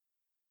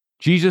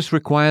 Jesus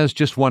requires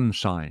just one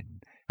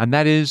sign, and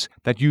that is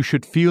that you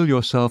should feel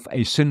yourself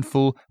a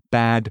sinful,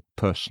 bad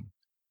person.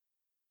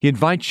 He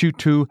invites you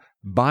to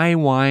buy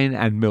wine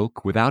and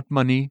milk without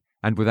money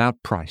and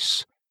without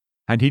price,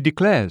 and he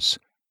declares,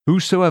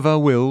 "Whosoever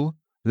will,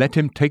 let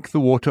him take the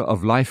water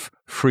of life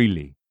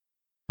freely."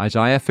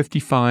 Isaiah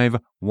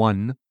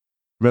 55:1,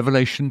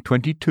 Revelation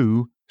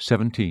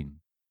 22:17.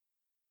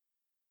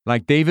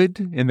 Like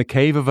David in the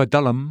cave of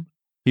Adullam,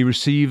 he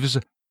receives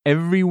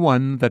every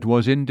one that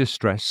was in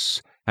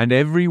distress and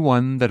every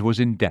one that was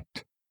in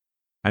debt,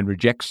 and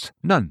rejects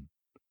none.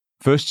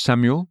 1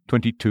 Samuel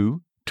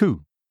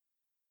 22:2.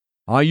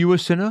 Are you a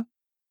sinner?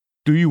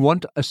 Do you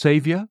want a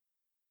Saviour?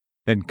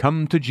 Then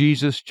come to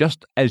Jesus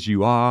just as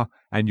you are,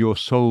 and your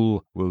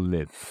soul will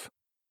live.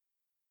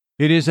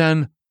 It is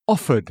an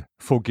offered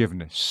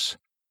forgiveness.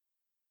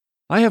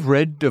 I have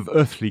read of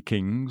earthly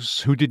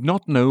kings who did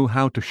not know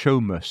how to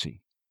show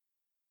mercy.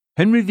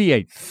 Henry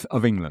VIII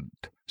of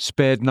England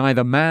spared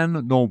neither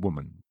man nor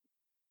woman.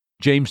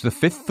 James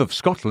V of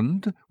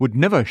Scotland would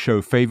never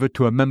show favour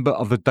to a member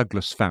of the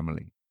Douglas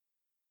family.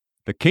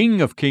 The King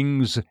of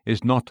Kings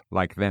is not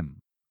like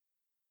them.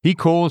 He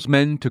calls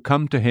men to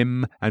come to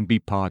him and be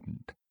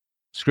pardoned.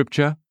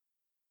 Scripture,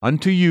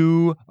 "Unto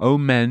you, O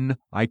men,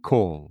 I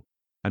call,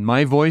 and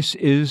my voice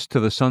is to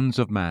the sons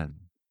of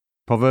man."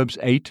 Proverbs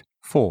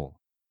 8:4.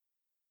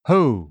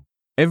 Ho,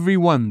 every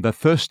one that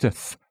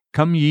thirsteth,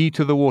 come ye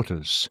to the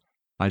waters.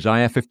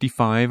 Isaiah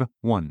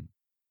 55:1.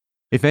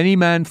 If any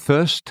man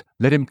thirst,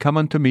 let him come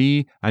unto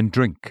me and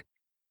drink.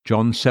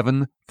 John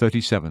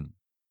 7:37.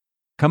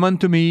 Come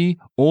unto me,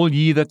 all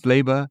ye that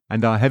labour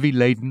and are heavy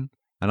laden,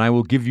 and I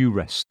will give you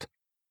rest.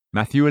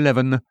 Matthew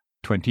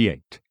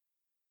 11:28.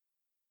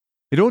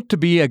 It ought to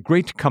be a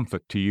great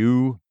comfort to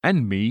you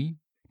and me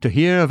to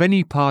hear of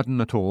any pardon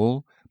at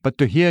all, but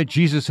to hear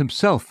Jesus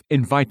himself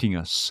inviting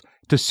us,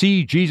 to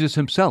see Jesus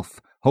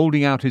himself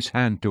holding out his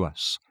hand to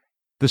us,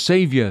 the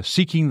Saviour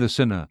seeking the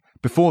sinner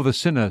before the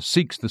sinner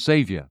seeks the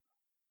Saviour.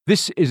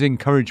 This is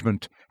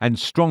encouragement and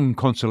strong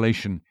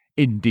consolation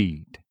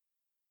indeed.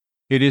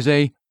 It is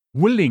a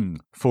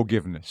willing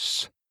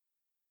forgiveness.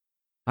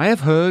 I have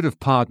heard of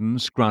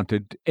pardons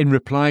granted in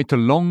reply to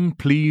long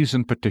pleas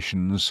and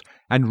petitions,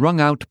 and wrung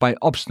out by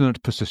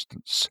obstinate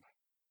persistence.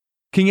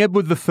 King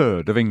Edward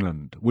III of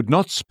England would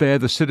not spare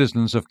the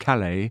citizens of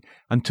Calais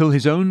until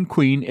his own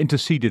queen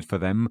interceded for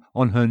them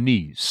on her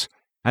knees,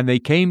 and they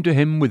came to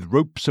him with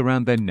ropes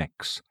around their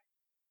necks.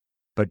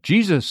 but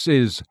Jesus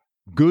is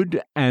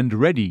good and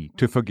ready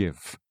to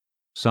forgive.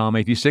 Psalm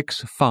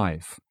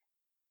 86:5.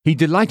 He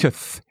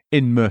delighteth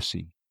in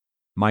mercy.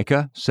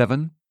 Micah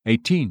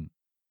 7:18.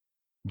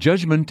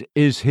 Judgment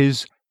is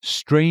his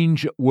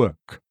strange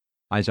work.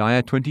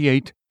 Isaiah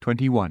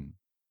 28:21.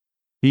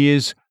 He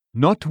is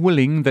not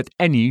willing that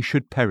any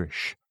should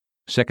perish.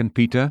 2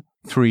 Peter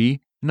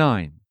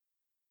 3:9.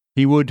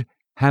 He would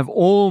have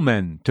all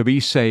men to be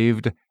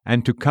saved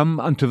and to come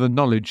unto the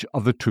knowledge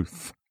of the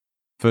truth.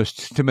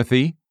 1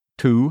 Timothy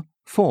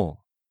 2:4.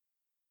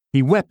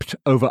 He wept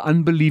over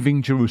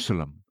unbelieving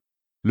Jerusalem.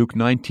 Luke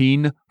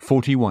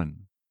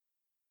 19:41.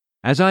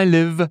 As I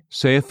live,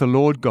 saith the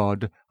Lord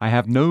God, I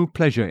have no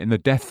pleasure in the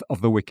death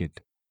of the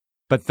wicked,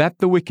 but that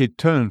the wicked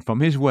turn from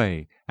his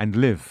way and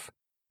live.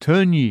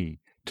 Turn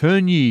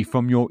ye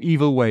from your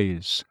evil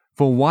ways,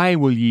 for why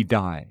will ye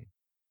die?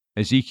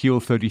 Ezekiel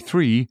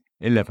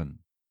 33:11.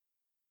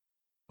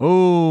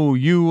 Oh,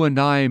 you and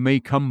I may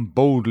come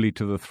boldly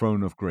to the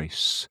throne of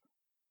grace.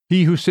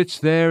 He who sits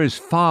there is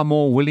far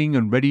more willing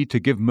and ready to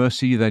give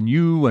mercy than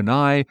you and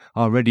I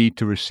are ready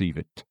to receive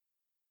it.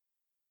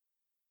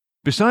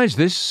 Besides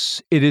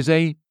this, it is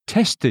a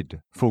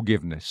tested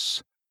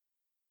forgiveness.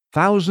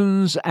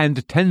 Thousands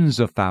and tens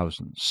of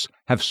thousands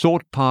have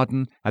sought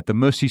pardon at the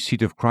mercy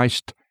seat of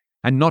Christ,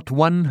 and not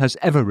one has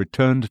ever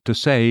returned to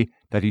say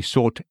that he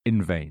sought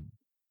in vain.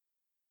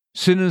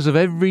 Sinners of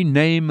every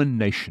name and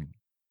nation,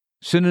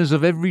 sinners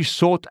of every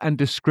sort and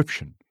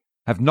description,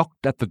 have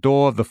knocked at the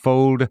door of the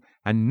fold,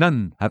 and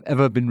none have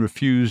ever been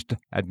refused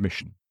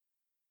admission.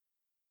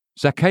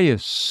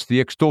 Zacchaeus the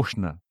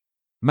extortioner,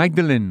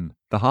 Magdalene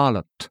the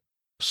harlot,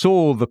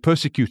 Saul the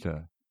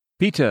persecutor,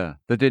 Peter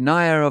the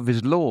denier of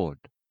his Lord,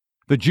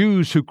 the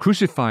Jews who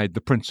crucified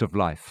the Prince of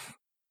Life,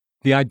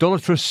 the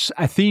idolatrous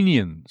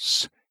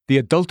Athenians, the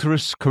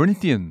adulterous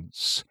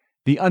Corinthians,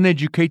 the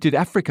uneducated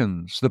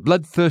Africans, the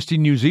bloodthirsty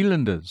New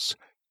Zealanders,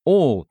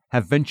 all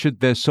have ventured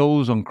their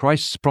souls on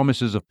Christ's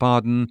promises of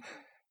pardon,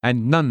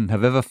 and none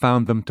have ever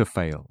found them to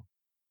fail.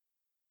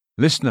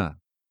 Listener,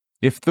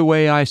 if the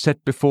way I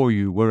set before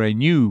you were a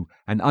new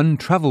and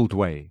untravelled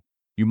way,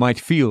 you might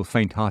feel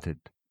faint-hearted.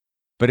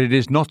 But it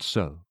is not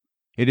so.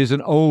 It is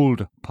an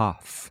old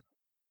path.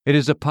 It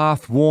is a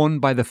path worn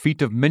by the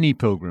feet of many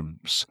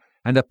pilgrims,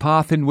 and a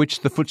path in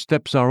which the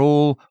footsteps are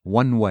all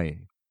one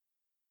way.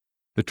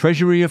 The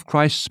treasury of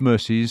Christ's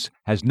mercies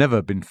has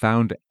never been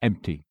found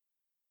empty.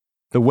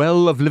 The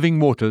well of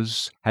living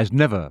waters has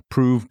never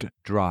proved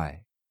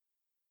dry.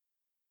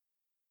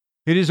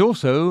 It is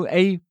also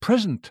a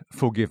present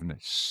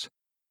forgiveness.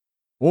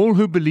 All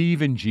who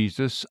believe in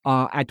Jesus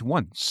are at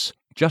once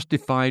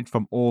justified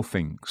from all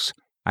things.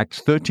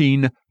 Acts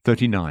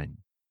 13:39.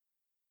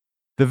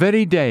 The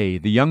very day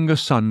the younger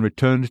son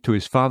returned to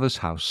his father's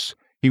house,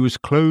 he was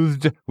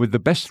clothed with the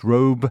best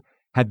robe,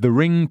 had the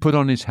ring put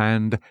on his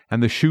hand,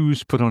 and the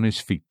shoes put on his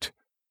feet.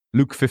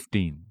 Luke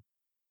 15.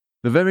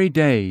 The very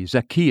day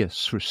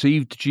Zacchaeus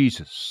received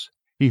Jesus,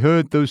 he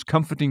heard those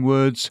comforting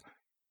words,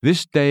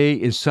 "This day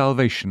is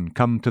salvation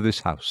come to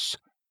this house."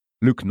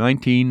 Luke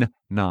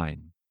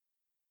 19:9.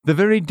 The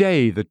very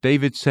day that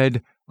David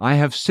said, "I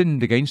have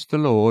sinned against the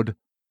Lord,"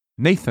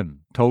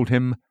 Nathan told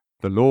him,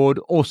 "The Lord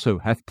also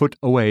hath put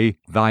away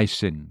thy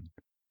sin."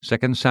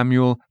 2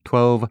 Samuel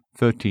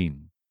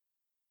 12:13.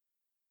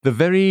 The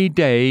very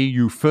day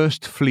you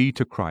first flee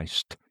to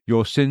Christ,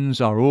 your sins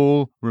are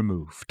all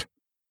removed.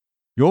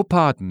 Your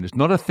pardon is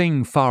not a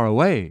thing far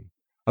away,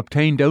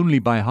 obtained only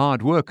by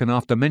hard work and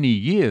after many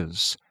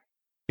years.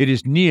 It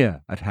is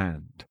near at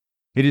hand.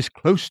 It is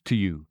close to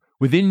you,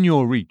 within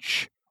your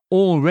reach,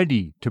 all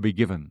ready to be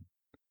given.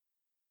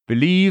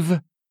 Believe,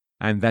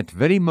 and that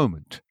very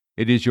moment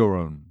it is your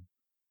own.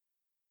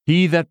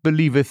 He that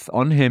believeth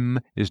on him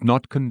is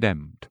not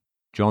condemned.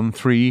 John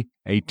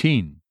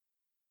 3:18.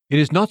 It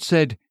is not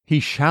said, he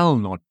shall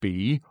not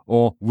be,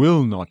 or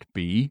will not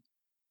be,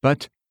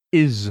 but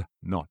is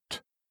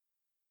not.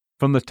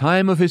 From the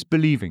time of his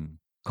believing,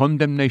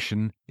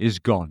 condemnation is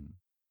gone.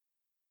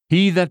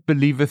 He that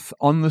believeth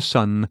on the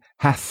Son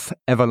hath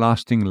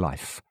everlasting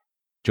life.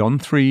 John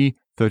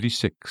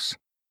 3:36.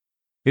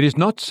 It is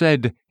not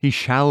said, he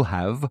shall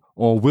have,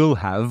 or will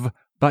have,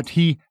 but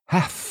he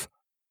hath.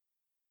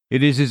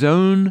 It is his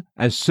own,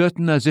 as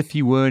certain as if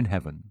he were in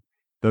heaven,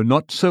 though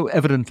not so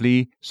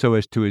evidently so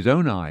as to his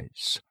own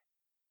eyes.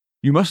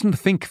 You mustn't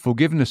think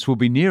forgiveness will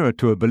be nearer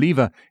to a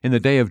believer in the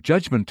day of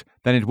judgment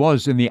than it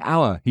was in the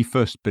hour he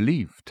first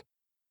believed.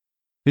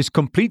 His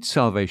complete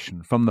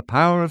salvation from the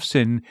power of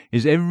sin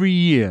is every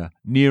year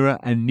nearer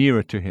and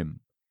nearer to him.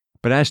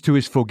 But as to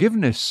his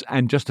forgiveness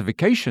and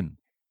justification,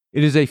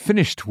 it is a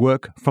finished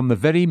work from the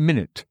very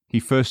minute he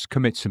first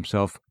commits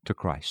himself to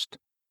Christ.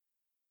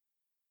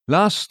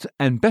 Last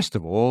and best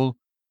of all,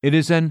 it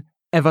is an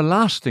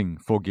everlasting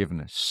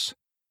forgiveness.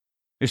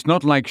 It's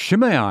not like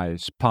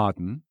Shimei's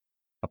pardon,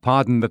 a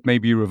pardon that may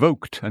be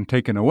revoked and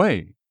taken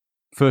away.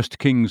 1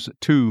 Kings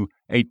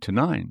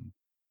 2:8-9.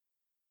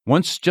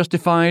 Once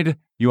justified,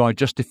 you are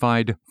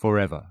justified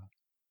forever.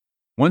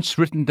 Once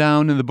written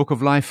down in the book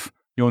of life,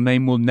 your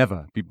name will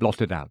never be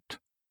blotted out.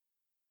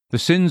 The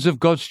sins of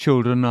God's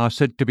children are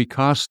said to be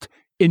cast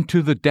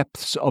into the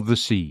depths of the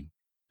sea,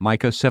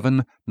 Micah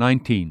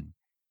 7:19,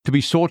 to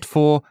be sought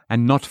for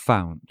and not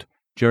found,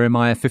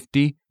 Jeremiah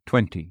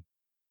 50:20,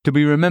 to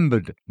be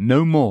remembered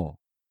no more,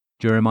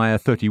 Jeremiah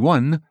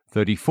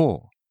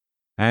 31:34,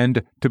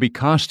 and to be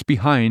cast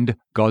behind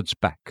God's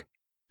back,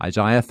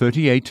 Isaiah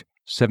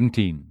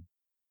 38:17.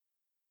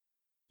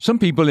 Some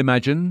people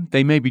imagine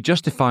they may be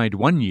justified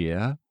one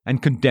year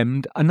and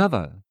condemned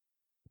another.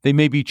 They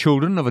may be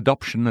children of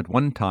adoption at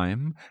one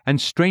time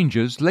and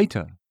strangers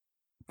later.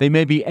 They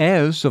may be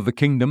heirs of the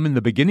kingdom in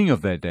the beginning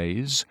of their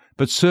days,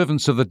 but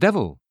servants of the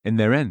devil in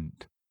their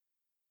end.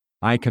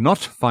 I cannot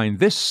find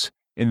this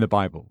in the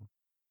Bible.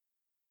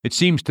 It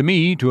seems to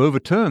me to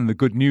overturn the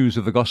good news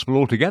of the gospel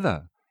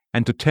altogether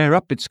and to tear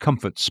up its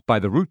comforts by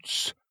the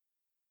roots.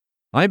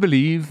 I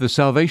believe the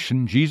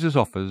salvation Jesus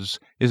offers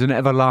is an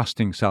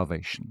everlasting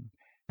salvation,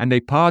 and a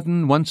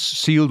pardon once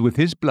sealed with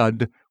his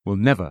blood will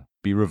never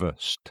be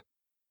reversed.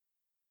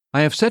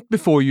 I have set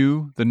before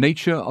you the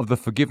nature of the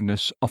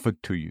forgiveness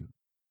offered to you.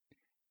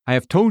 I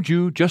have told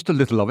you just a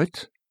little of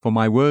it, for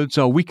my words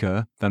are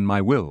weaker than my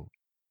will.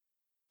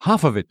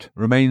 Half of it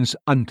remains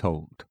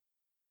untold.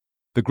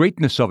 The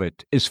greatness of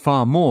it is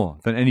far more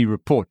than any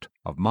report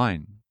of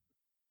mine.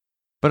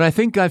 But I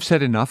think I've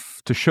said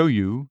enough to show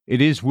you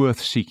it is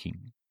worth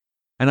seeking,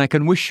 and I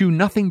can wish you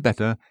nothing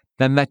better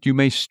than that you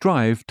may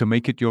strive to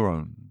make it your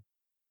own.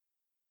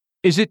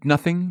 Is it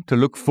nothing to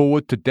look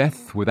forward to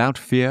death without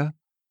fear,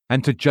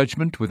 and to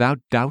judgment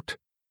without doubt,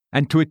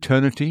 and to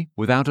eternity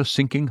without a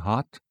sinking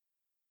heart?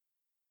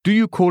 Do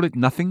you call it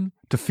nothing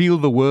to feel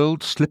the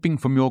world slipping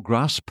from your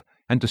grasp,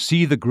 and to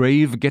see the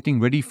grave getting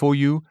ready for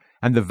you,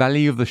 and the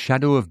valley of the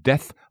shadow of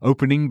death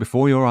opening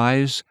before your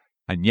eyes,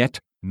 and yet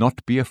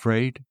not be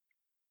afraid?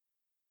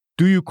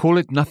 Do you call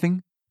it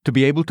nothing to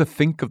be able to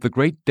think of the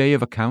great day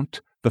of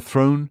account, the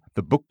throne,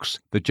 the books,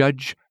 the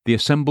judge, the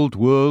assembled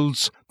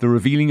worlds, the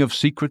revealing of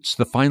secrets,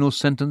 the final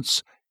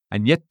sentence,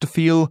 and yet to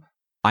feel,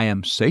 I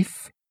am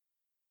safe?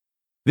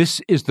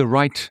 This is the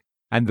right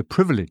and the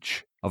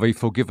privilege of a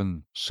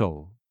forgiven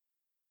soul.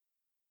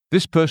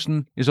 This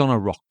person is on a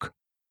rock.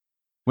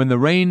 When the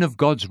rain of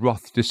God's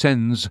wrath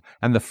descends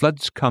and the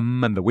floods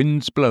come and the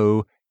winds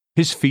blow,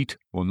 his feet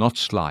will not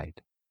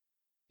slide.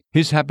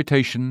 His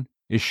habitation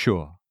is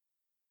sure.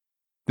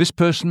 This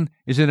person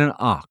is in an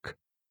ark.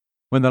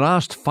 When the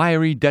last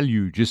fiery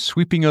deluge is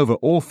sweeping over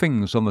all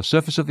things on the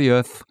surface of the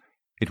earth,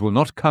 it will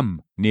not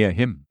come near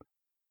him.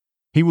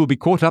 He will be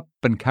caught up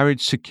and carried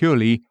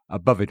securely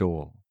above it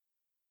all.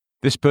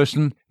 This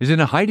person is in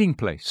a hiding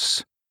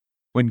place.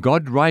 When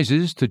God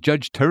rises to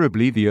judge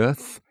terribly the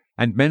earth,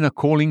 and men are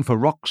calling for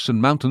rocks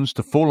and mountains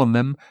to fall on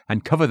them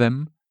and cover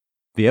them,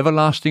 the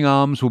everlasting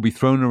arms will be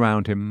thrown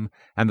around him,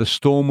 and the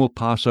storm will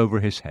pass over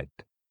his head.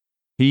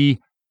 He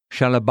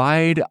shall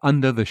abide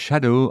under the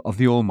shadow of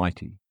the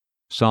Almighty.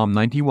 Psalm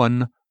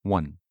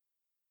 91:1.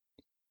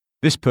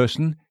 This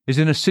person is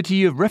in a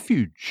city of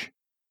refuge.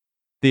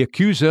 The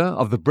accuser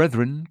of the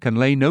brethren can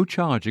lay no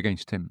charge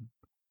against him.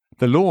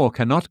 The law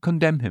cannot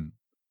condemn him.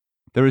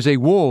 There is a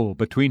wall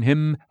between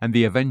him and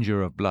the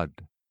avenger of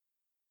blood.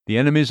 The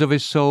enemies of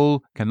his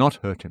soul cannot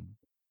hurt him.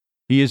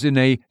 He is in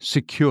a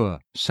secure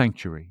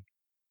sanctuary.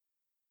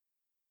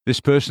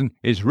 This person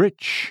is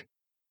rich.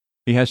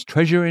 He has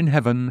treasure in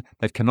heaven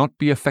that cannot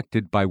be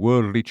affected by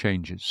worldly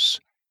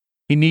changes.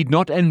 He need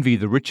not envy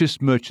the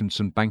richest merchants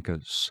and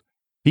bankers.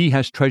 He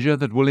has treasure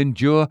that will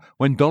endure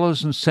when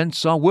dollars and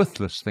cents are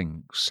worthless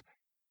things.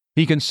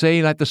 He can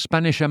say, like the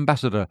Spanish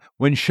ambassador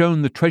when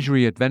shown the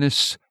treasury at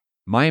Venice,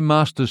 "My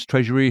master's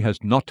treasury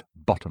has not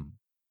bottom."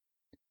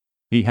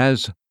 He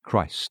has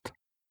Christ.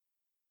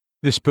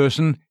 This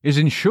person is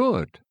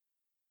insured.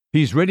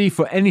 He's ready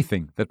for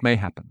anything that may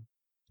happen.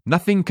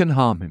 Nothing can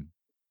harm him.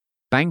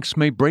 Banks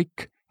may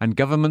break, and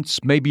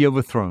governments may be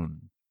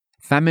overthrown.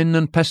 Famine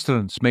and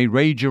pestilence may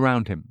rage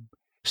around him.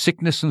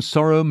 Sickness and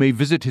sorrow may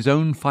visit his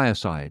own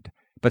fireside,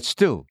 but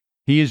still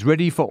he is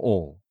ready for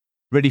all.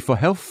 Ready for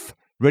health,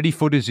 ready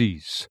for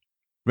disease.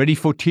 Ready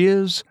for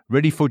tears,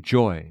 ready for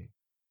joy.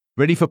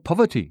 Ready for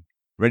poverty,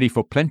 ready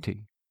for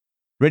plenty.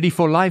 Ready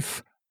for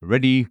life,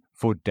 ready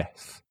for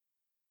death.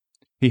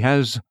 He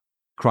has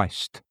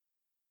Christ.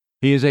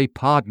 He is a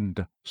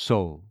pardoned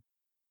soul.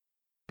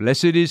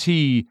 Blessed is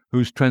he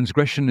whose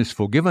transgression is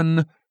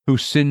forgiven,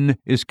 whose sin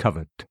is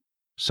covered.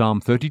 Psalm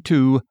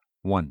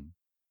 32:1.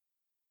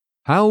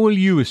 How will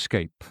you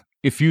escape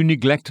if you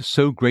neglect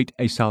so great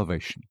a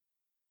salvation?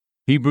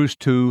 Hebrews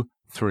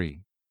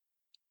 2:3.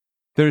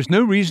 There is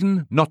no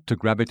reason not to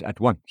grab it at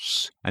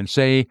once and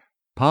say,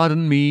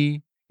 "Pardon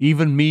me,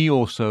 even me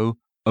also,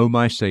 O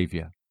my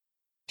Saviour."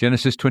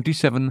 Genesis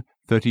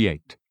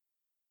 27:38.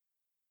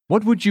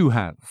 What would you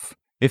have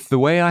if the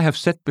way I have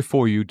set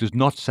before you does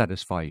not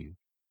satisfy you?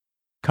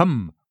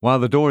 Come while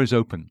the door is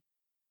open.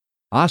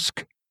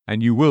 Ask,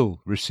 and you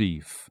will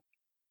receive.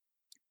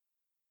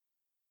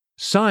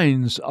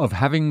 Signs of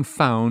having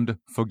found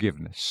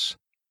forgiveness.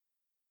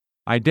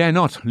 I dare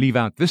not leave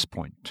out this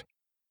point.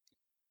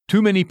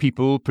 Too many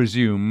people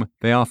presume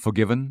they are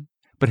forgiven,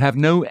 but have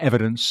no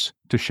evidence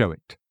to show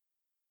it.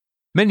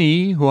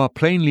 Many who are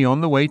plainly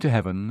on the way to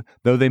heaven,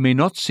 though they may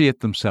not see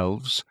it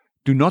themselves,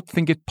 do not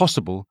think it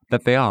possible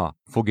that they are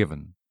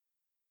forgiven.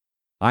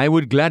 I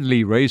would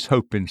gladly raise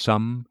hope in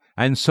some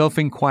and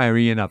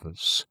self-inquiry in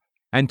others,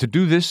 and to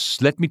do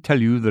this let me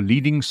tell you the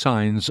leading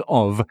signs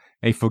of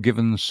a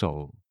forgiven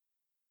soul.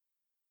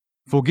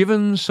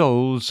 Forgiven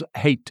souls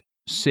hate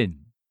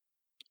sin.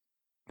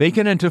 They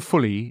can enter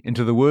fully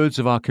into the words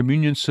of our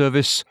communion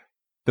service,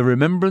 "The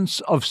remembrance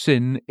of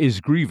sin is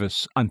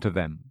grievous unto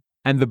them,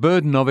 and the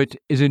burden of it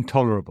is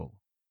intolerable."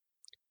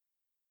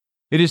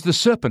 It is the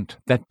serpent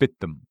that bit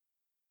them.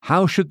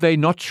 How should they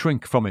not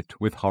shrink from it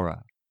with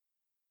horror?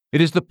 It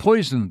is the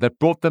poison that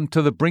brought them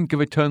to the brink of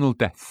eternal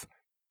death.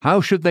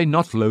 How should they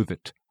not loathe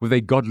it with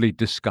a godly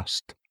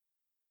disgust?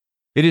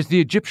 It is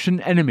the Egyptian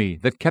enemy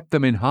that kept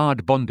them in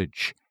hard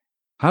bondage.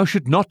 How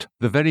should not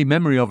the very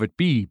memory of it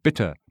be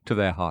bitter to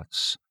their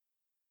hearts?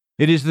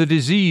 It is the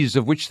disease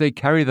of which they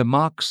carry the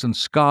marks and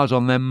scars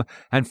on them,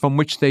 and from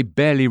which they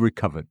barely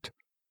recovered.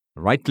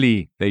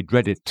 Rightly they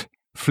dread it,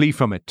 flee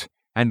from it,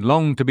 and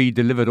long to be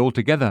delivered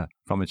altogether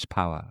from its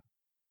power.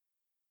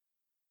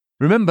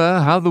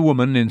 Remember how the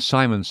woman in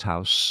Simon's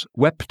house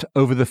wept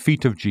over the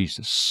feet of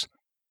Jesus.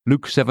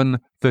 Luke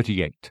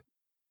 7:38.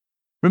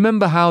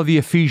 Remember how the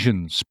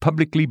Ephesians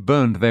publicly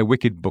burned their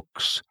wicked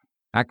books.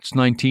 Acts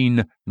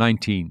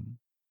 19:19.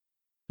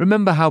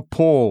 Remember how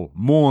Paul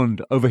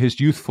mourned over his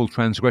youthful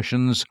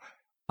transgressions.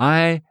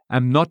 I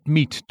am not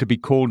meet to be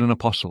called an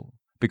apostle,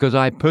 because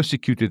I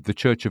persecuted the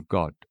church of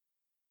God.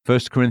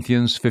 1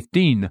 Corinthians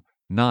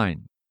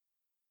 15:9.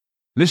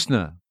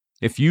 Listener,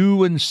 if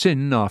you and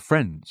sin are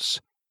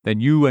friends, then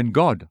you and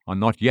God are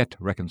not yet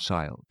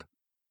reconciled.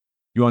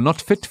 You are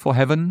not fit for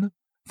heaven,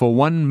 for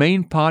one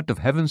main part of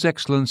heaven's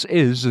excellence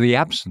is the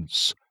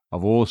absence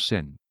of all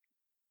sin.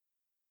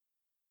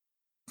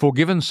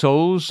 Forgiven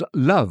souls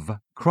love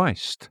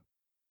Christ.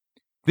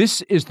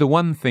 This is the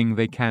one thing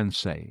they can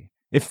say,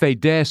 if they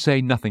dare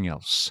say nothing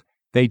else.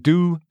 They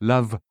do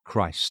love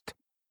Christ.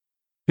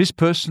 His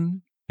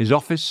person, his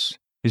office,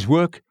 his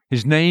work,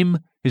 his name,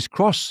 his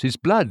cross, his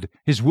blood,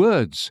 his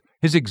words,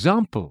 his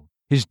example,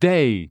 his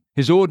day,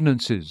 his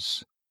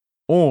ordinances,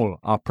 all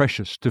are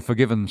precious to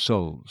forgiven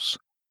souls.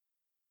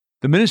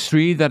 The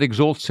ministry that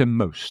exalts him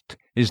most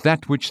is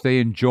that which they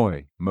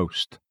enjoy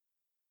most.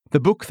 The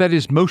book that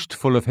is most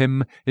full of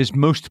him is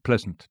most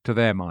pleasant to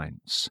their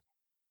minds.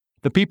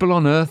 The people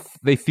on earth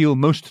they feel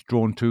most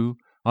drawn to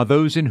are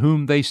those in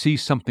whom they see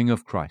something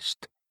of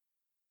Christ.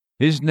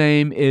 His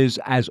name is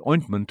as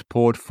ointment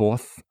poured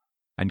forth,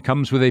 and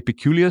comes with a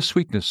peculiar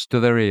sweetness to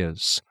their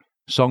ears.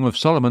 Song of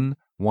Solomon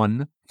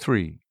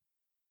 1:3.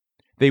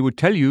 They would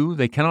tell you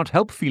they cannot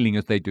help feeling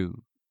as they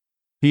do.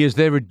 He is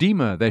their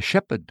Redeemer, their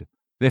Shepherd,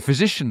 their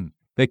Physician,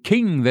 their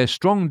King, their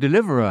strong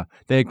Deliverer,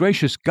 their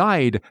gracious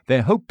Guide,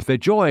 their hope, their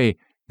joy,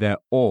 their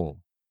all.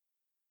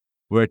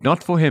 Were it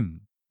not for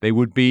him, they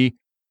would be,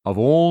 of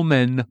all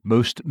men,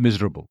 most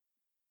miserable.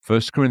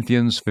 1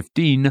 Corinthians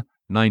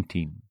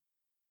 15:19.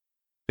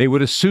 They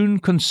would as soon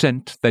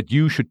consent that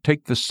you should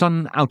take the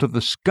sun out of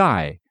the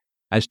sky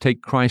as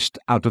take Christ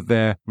out of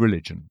their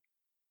religion.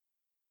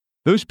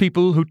 Those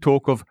people who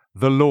talk of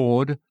the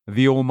Lord,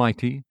 the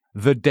Almighty,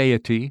 the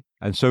Deity,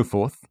 and so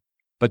forth,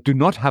 but do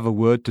not have a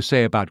word to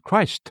say about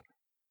Christ,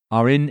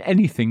 are in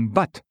anything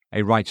but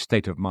a right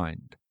state of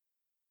mind.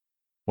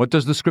 What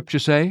does the Scripture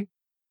say?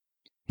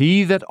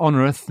 He that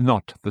honoureth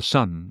not the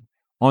Son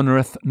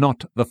honoureth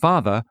not the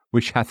Father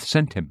which hath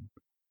sent him.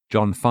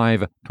 John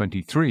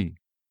 5:23.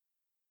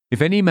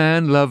 If any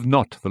man love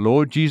not the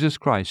Lord Jesus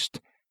Christ,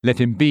 let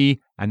him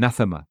be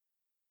anathema.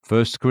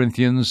 1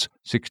 Corinthians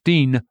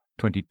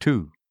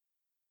 16:22.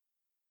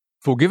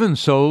 Forgiven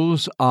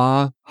souls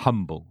are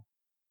humble.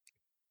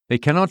 They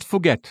cannot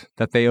forget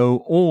that they owe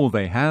all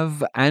they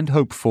have and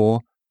hope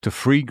for to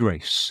free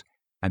grace,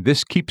 and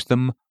this keeps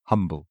them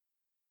humble.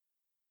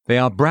 They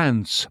are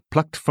brands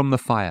plucked from the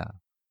fire,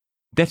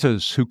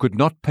 debtors who could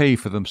not pay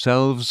for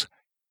themselves,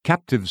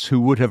 captives who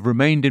would have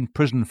remained in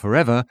prison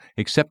forever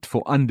except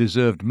for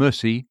undeserved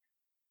mercy,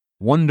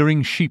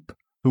 wandering sheep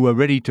who were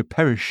ready to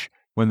perish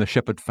when the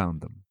shepherd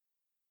found them.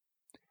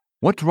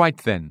 What right,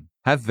 then,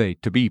 have they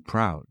to be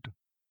proud?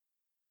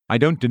 I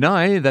don't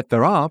deny that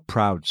there are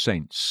proud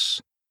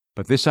saints,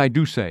 but this I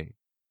do say,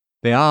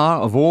 they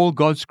are of all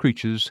God's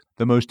creatures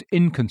the most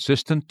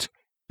inconsistent,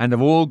 and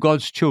of all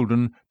God's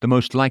children the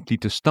most likely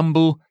to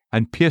stumble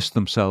and pierce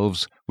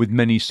themselves with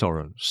many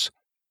sorrows.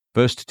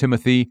 1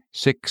 Timothy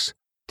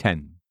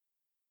 6:10.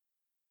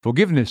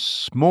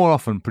 Forgiveness more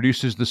often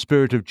produces the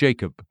spirit of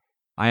Jacob.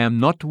 I am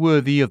not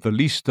worthy of the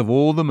least of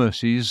all the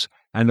mercies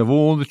and of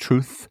all the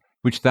truth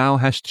which thou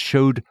hast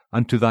showed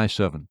unto thy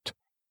servant.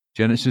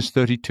 Genesis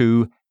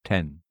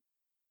 32:10.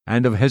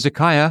 And of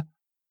Hezekiah,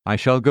 I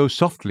shall go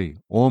softly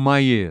all my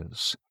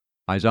years.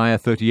 Isaiah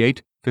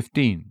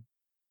 38:15.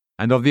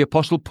 And of the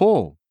Apostle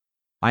Paul,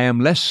 I am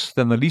less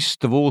than the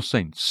least of all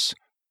saints,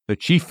 the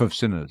chief of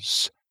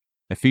sinners.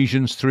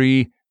 Ephesians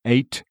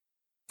 3:8,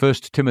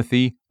 1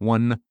 Timothy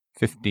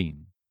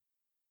 1:15.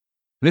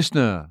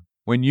 Listener,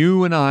 When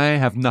you and I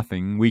have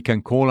nothing we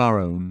can call our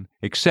own,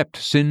 except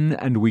sin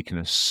and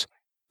weakness,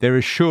 there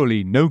is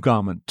surely no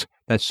garment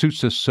that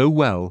suits us so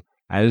well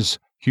as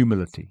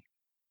humility.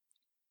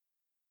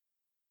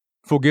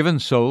 Forgiven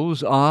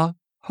souls are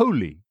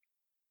holy.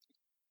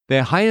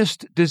 Their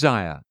highest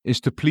desire is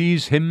to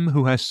please Him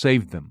who has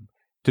saved them,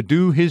 to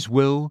do His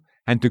will,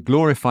 and to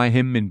glorify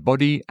Him in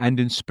body and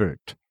in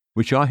spirit,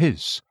 which are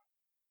His.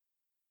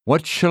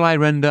 What shall I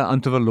render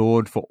unto the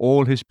Lord for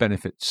all His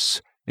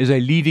benefits is a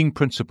leading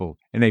principle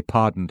in a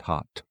pardoned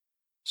heart.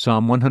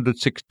 Psalm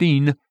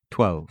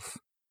 116:12.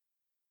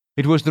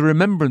 It was the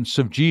remembrance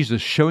of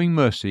Jesus showing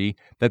mercy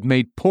that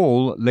made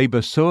Paul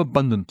labor so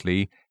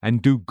abundantly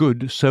and do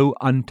good so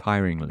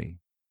untiringly.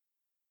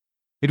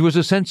 It was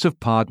a sense of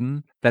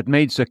pardon that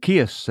made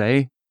Zacchaeus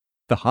say,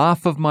 "The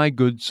half of my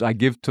goods I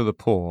give to the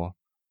poor,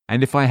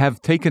 and if I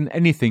have taken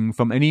anything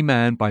from any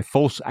man by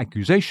false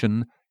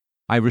accusation,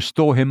 I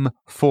restore him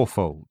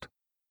fourfold."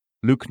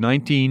 Luke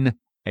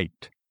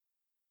 19:8.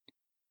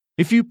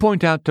 If you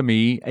point out to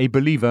me a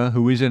believer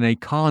who is in a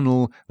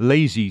carnal,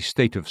 lazy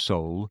state of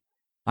soul,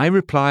 I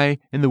reply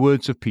in the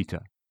words of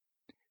Peter,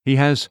 "He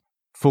has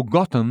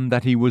forgotten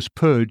that he was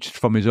purged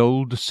from his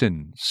old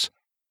sins."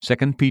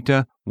 2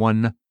 Peter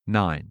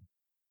 1:9.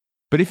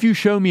 But if you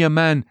show me a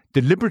man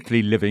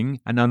deliberately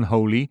living an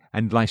unholy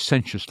and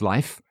licentious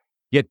life,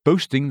 yet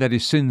boasting that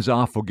his sins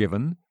are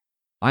forgiven,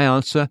 I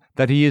answer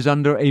that he is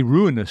under a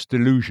ruinous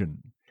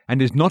delusion,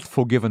 and is not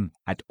forgiven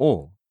at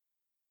all.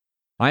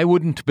 I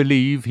wouldn't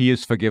believe he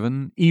is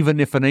forgiven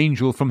even if an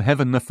angel from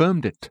heaven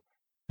affirmed it,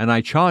 and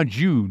I charge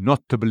you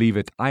not to believe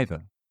it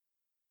either.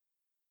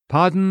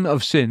 Pardon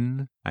of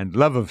sin and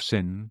love of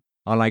sin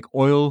are like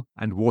oil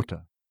and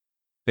water.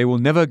 They will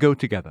never go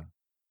together.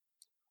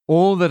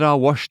 All that are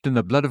washed in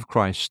the blood of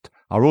Christ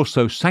are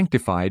also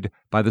sanctified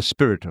by the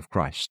Spirit of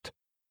Christ.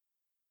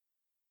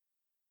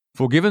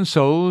 Forgiven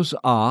souls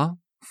are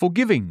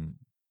forgiving.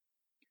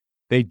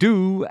 They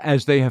do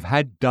as they have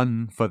had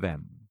done for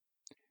them.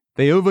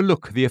 They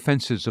overlook the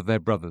offences of their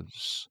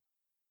brothers.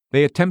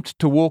 They attempt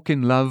to walk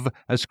in love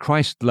as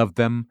Christ loved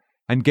them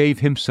and gave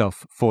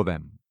Himself for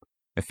them.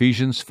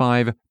 Ephesians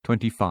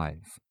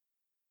 5:25.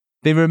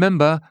 They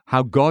remember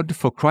how God,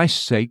 for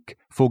Christ's sake,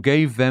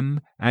 forgave them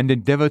and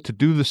endeavour to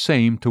do the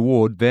same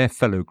toward their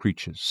fellow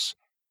creatures.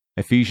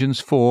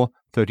 Ephesians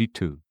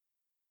 4:32.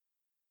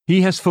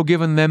 He has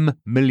forgiven them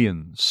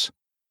millions.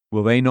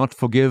 Will they not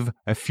forgive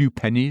a few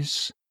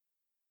pennies?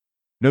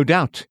 No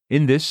doubt,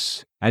 in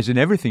this, as in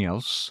everything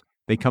else,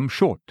 they come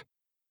short.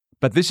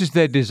 But this is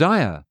their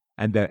desire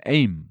and their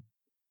aim.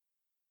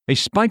 A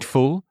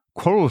spiteful,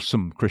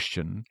 quarrelsome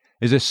Christian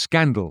is a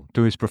scandal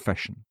to his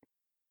profession.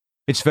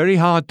 It's very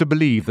hard to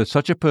believe that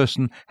such a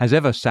person has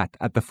ever sat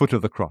at the foot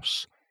of the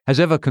cross, has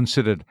ever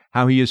considered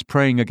how he is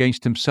praying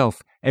against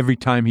himself every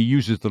time he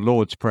uses the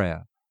Lord's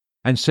Prayer,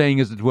 and saying,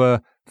 as it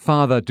were,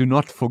 "Father, do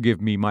not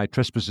forgive me my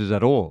trespasses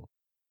at all."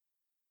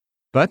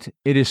 But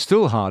it is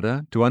still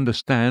harder to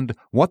understand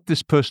what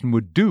this person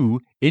would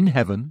do in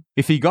heaven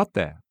if he got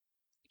there.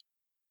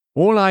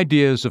 All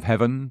ideas of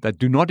heaven that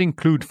do not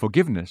include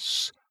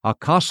forgiveness are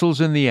castles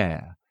in the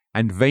air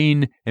and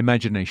vain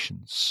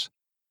imaginations.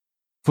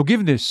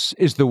 Forgiveness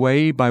is the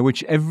way by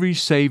which every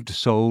saved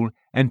soul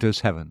enters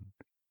heaven.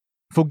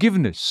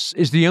 Forgiveness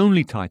is the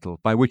only title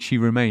by which he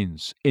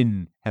remains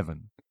in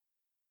heaven.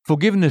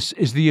 Forgiveness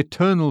is the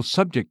eternal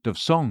subject of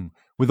song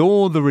with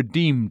all the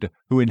redeemed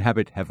who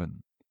inhabit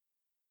heaven.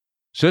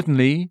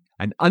 Certainly,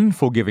 an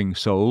unforgiving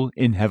soul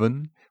in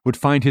heaven would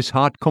find his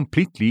heart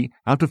completely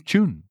out of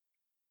tune.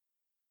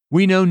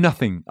 We know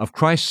nothing of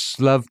Christ's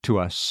love to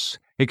us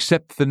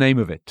except the name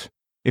of it,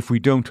 if we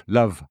don't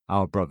love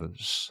our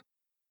brothers.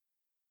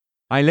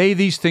 I lay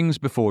these things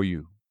before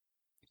you.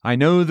 I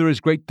know there is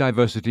great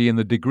diversity in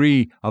the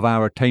degree of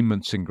our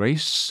attainments in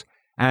grace,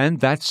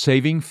 and that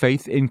saving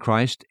faith in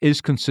Christ is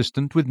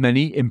consistent with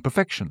many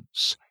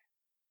imperfections.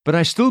 But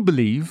I still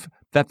believe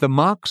that the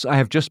marks I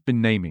have just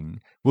been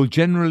naming will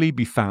generally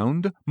be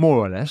found, more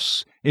or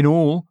less, in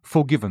all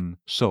forgiven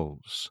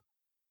souls.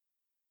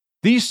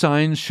 These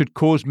signs should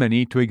cause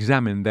many to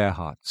examine their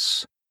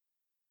hearts.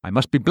 I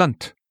must be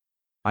blunt.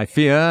 I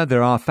fear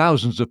there are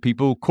thousands of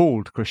people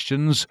called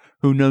Christians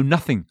who know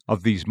nothing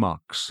of these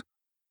marks.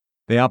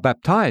 They are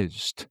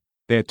baptized.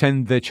 They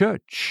attend their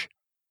church.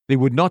 They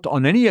would not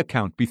on any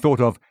account be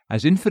thought of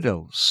as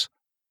infidels.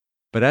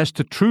 But as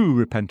to true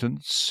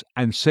repentance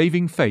and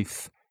saving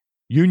faith,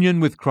 union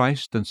with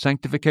Christ and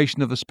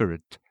sanctification of the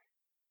Spirit,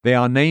 they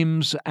are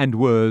names and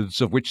words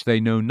of which they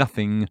know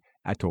nothing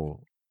at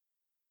all.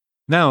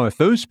 Now, if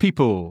those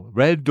people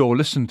read or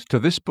listened to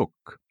this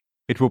book,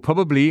 it will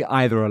probably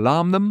either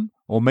alarm them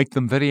or make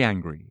them very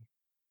angry.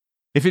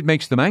 If it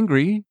makes them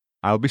angry,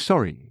 I'll be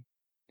sorry.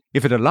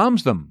 If it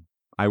alarms them,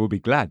 I will be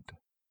glad.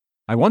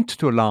 I want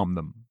to alarm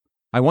them.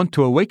 I want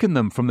to awaken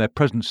them from their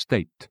present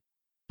state.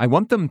 I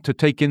want them to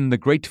take in the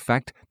great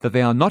fact that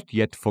they are not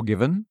yet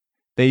forgiven,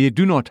 they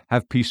do not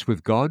have peace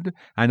with God,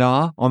 and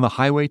are on the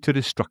highway to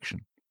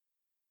destruction.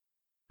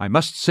 I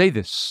must say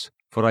this,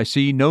 for I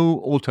see no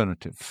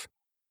alternative.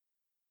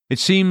 It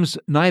seems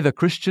neither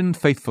Christian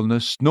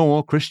faithfulness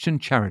nor Christian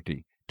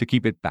charity to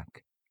keep it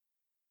back.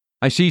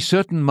 I see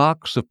certain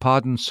marks of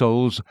pardoned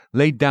souls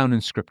laid down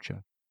in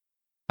Scripture.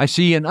 I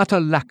see an utter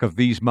lack of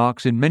these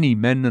marks in many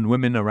men and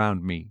women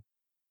around me.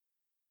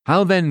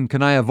 How then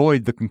can I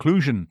avoid the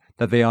conclusion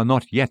that they are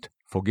not yet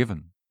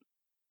forgiven?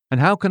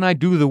 And how can I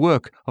do the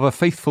work of a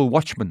faithful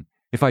watchman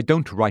if I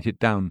don't write it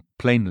down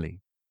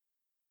plainly?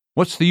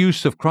 What's the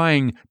use of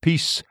crying,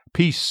 "Peace,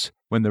 peace,"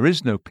 when there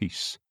is no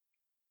peace?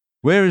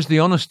 Where is the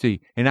honesty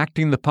in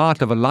acting the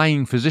part of a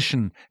lying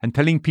physician and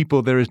telling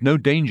people there is no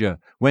danger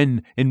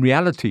when, in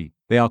reality,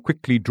 they are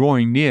quickly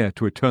drawing near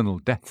to eternal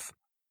death?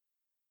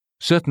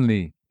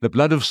 Certainly, the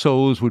blood of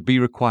souls would be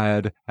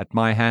required at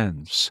my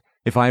hands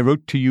if I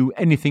wrote to you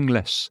anything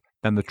less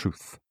than the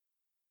truth.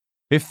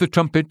 If the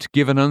trumpet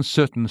give an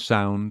uncertain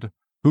sound,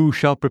 who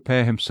shall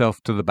prepare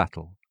himself to the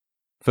battle?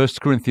 1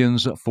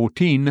 Corinthians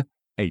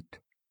 14:8.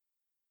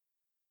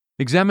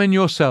 Examine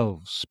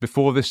yourselves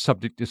before this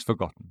subject is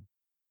forgotten.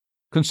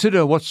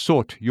 Consider what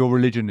sort your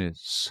religion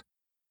is.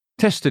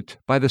 Test it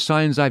by the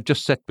signs I've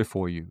just set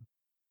before you.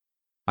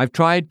 I've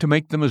tried to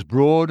make them as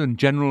broad and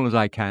general as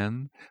I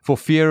can, for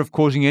fear of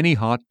causing any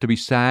heart to be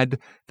sad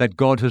that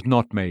God has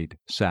not made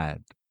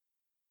sad.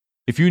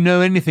 If you know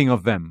anything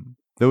of them,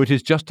 though it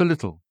is just a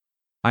little,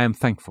 I am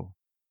thankful,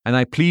 and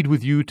I plead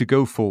with you to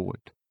go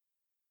forward.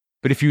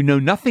 But if you know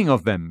nothing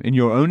of them in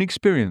your own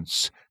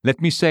experience,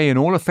 let me say in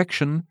all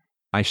affection,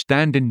 I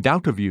stand in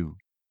doubt of you.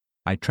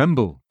 I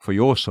tremble for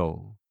your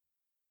soul.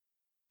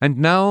 And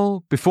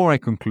now, before I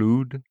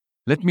conclude,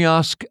 let me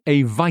ask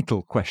a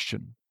vital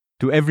question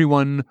to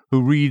everyone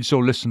who reads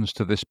or listens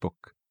to this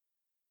book.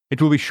 It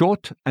will be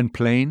short and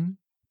plain,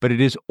 but it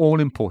is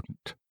all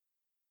important.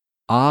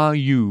 Are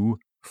you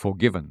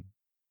forgiven?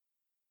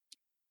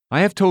 I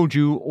have told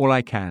you all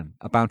I can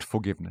about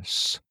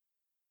forgiveness.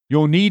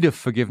 Your need of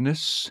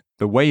forgiveness,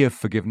 the way of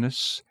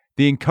forgiveness,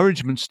 the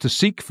encouragements to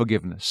seek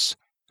forgiveness,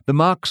 the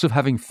marks of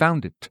having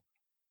found it,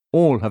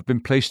 all have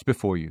been placed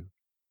before you.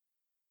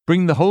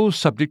 Bring the whole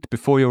subject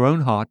before your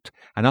own heart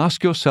and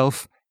ask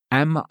yourself,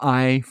 am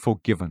I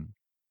forgiven?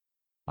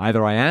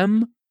 Either I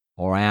am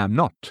or I am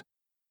not.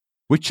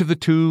 Which of the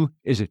two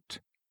is it?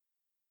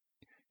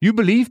 You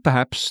believe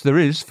perhaps there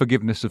is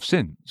forgiveness of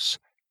sins.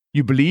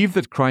 You believe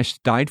that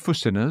Christ died for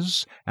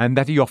sinners and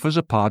that he offers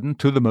a pardon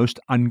to the most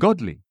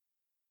ungodly.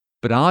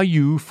 But are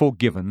you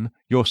forgiven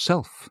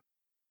yourself?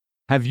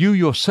 Have you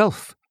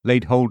yourself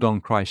laid hold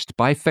on Christ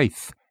by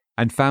faith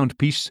and found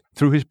peace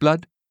through his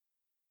blood?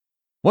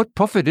 What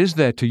profit is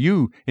there to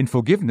you in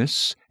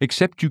forgiveness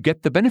except you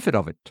get the benefit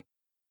of it?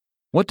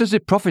 What does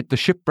it profit the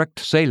shipwrecked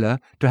sailor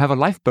to have a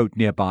lifeboat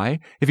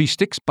nearby if he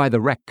sticks by the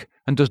wreck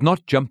and does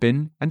not jump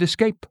in and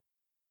escape?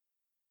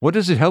 What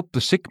does it help the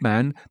sick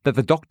man that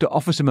the doctor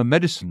offers him a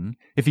medicine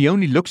if he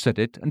only looks at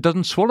it and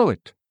doesn't swallow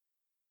it?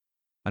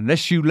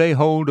 Unless you lay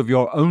hold of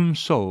your own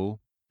soul,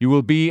 you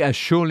will be as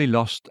surely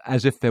lost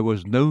as if there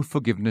was no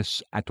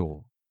forgiveness at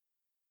all.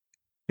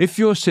 If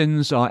your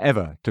sins are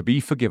ever to be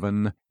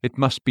forgiven, it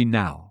must be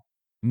now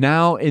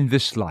in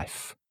this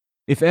life.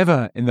 If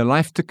ever in the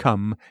life to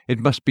come, it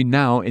must be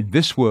now in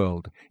this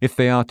world, if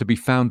they are to be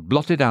found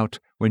blotted out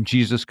when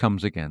Jesus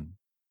comes again.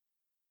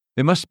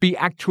 There must be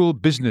actual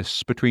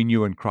business between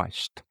you and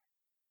Christ.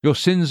 Your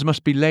sins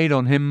must be laid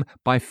on him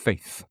by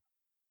faith.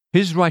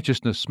 His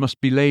righteousness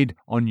must be laid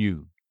on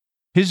you.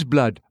 His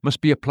blood must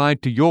be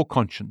applied to your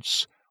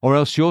conscience, or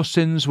else your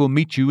sins will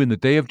meet you in the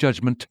day of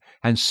judgment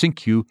and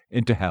sink you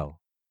into hell.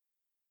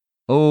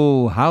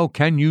 Oh, how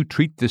can you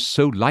treat this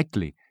so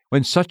lightly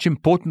when such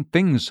important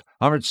things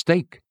are at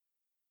stake?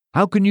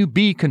 How can you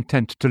be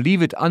content to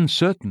leave it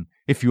uncertain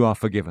if you are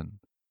forgiven?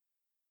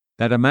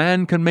 That a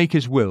man can make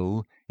his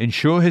will,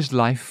 insure his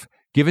life,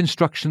 give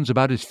instructions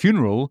about his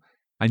funeral,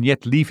 and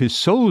yet leave his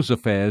soul's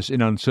affairs in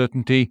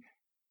uncertainty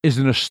is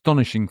an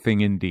astonishing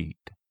thing indeed.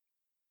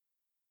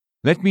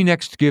 Let me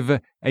next give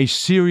a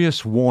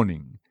serious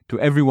warning to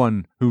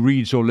everyone who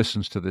reads or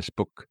listens to this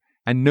book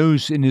and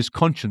knows in his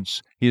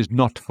conscience he is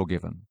not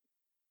forgiven.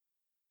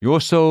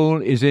 Your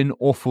soul is in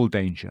awful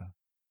danger.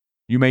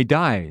 You may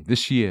die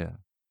this year,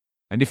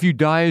 and if you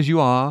die as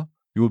you are,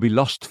 you will be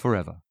lost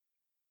forever.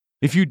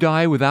 If you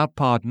die without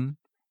pardon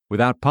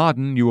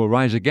you will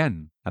rise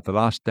again at the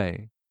last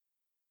day.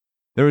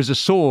 There is a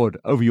sword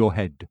over your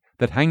head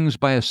that hangs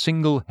by a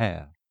single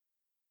hair.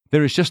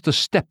 There is just a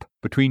step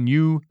between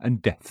you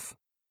and death.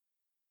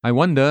 I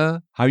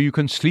wonder how you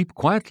can sleep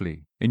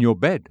quietly in your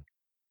bed.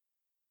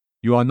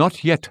 You are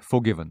not yet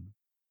forgiven.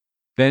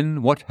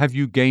 Then what have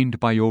you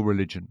gained by your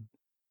religion?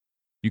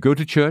 You go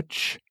to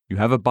church, you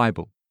have a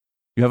Bible,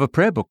 you have a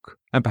prayer book,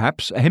 and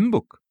perhaps a hymn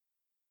book.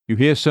 You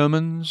hear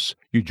sermons,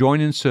 you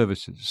join in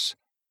services.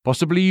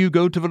 Possibly you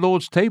go to the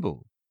Lord's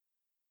table.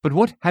 But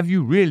what have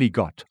you really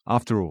got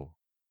after all?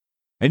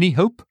 Any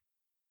hope?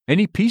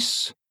 Any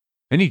peace?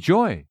 Any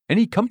joy?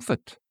 Any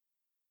comfort?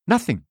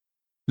 Nothing.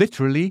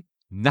 Literally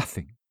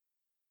nothing.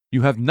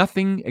 You have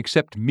nothing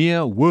except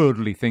mere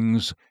worldly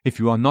things if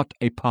you are not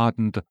a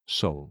pardoned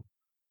soul.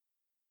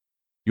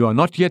 You are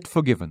not yet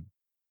forgiven,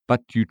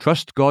 but you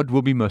trust God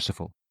will be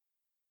merciful.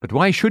 But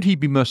why should he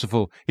be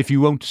merciful if you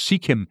won't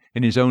seek him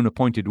in his own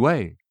appointed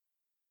way?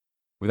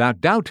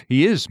 Without doubt,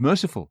 he is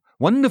merciful,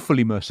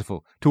 wonderfully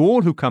merciful, to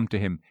all who come to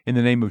him in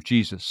the name of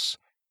Jesus.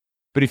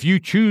 But if you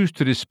choose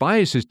to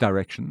despise his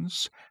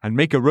directions and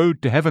make a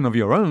road to heaven of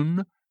your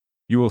own,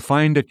 you will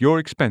find at your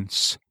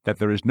expense that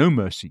there is no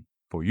mercy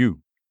for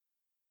you.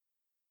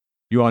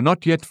 You are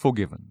not yet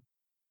forgiven,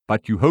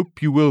 but you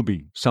hope you will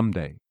be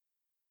someday.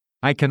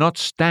 I cannot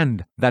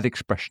stand that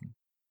expression.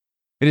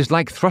 It is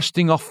like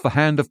thrusting off the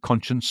hand of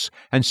conscience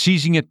and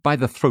seizing it by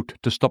the throat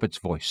to stop its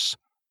voice.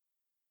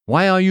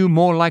 Why are you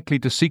more likely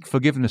to seek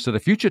forgiveness at a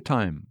future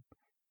time?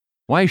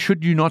 Why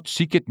should you not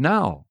seek it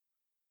now?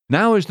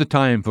 Now is the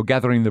time for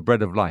gathering the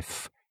bread of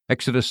life.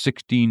 Exodus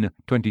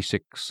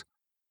 16:26.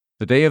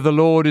 The day of the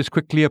Lord is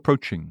quickly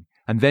approaching,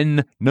 and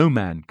then no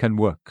man can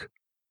work.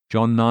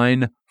 John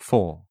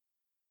 9:4.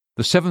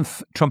 The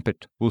seventh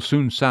trumpet will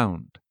soon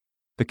sound.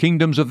 The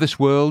kingdoms of this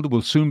world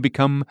will soon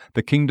become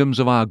the kingdoms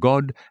of our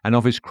God and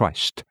of his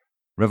Christ.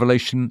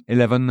 Revelation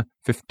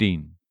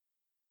 11:15.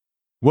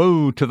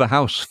 Woe to the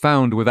house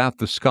found without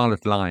the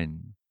scarlet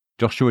line.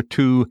 Joshua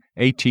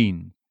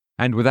 2:18.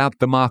 And without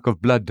the mark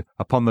of blood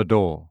upon the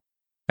door.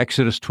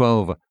 Exodus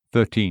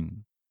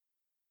 12:13.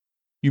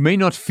 You may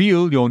not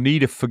feel your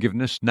need of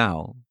forgiveness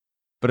now,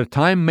 but a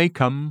time may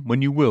come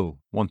when you will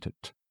want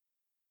it.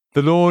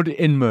 The Lord,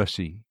 in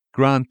mercy,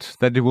 grant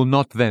that it will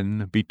not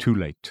then be too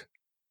late.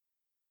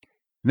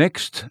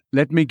 Next,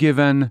 let me give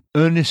an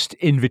earnest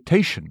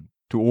invitation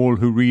to all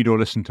who read or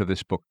listen to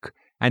this book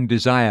and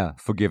desire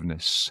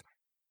forgiveness.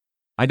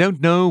 I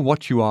don't know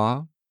what you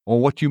are or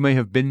what you may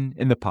have been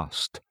in the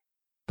past,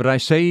 but I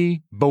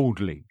say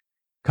boldly,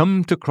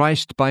 come to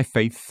Christ by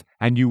faith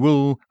and you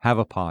will have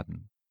a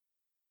pardon.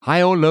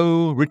 High or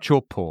low, rich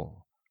or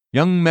poor,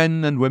 young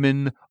men and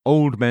women,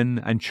 old men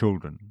and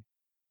children.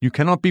 You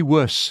cannot be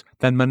worse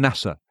than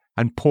Manasseh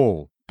and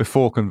Paul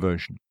before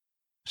conversion.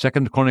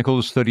 2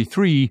 Chronicles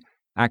 33,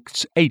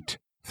 Acts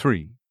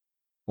 8:3,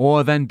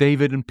 or than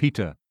David and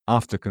Peter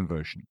after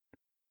conversion.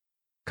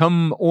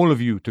 Come, all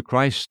of you, to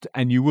Christ,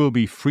 and you will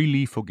be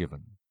freely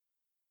forgiven.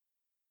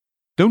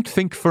 Don't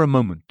think for a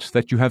moment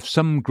that you have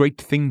some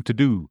great thing to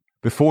do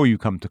before you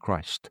come to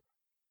Christ.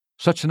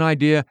 Such an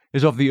idea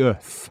is of the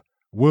earth,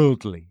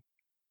 worldly.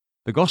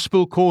 The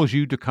gospel calls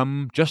you to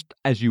come just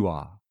as you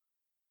are.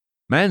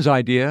 Man's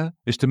idea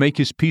is to make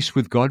his peace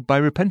with God by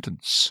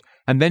repentance,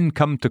 and then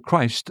come to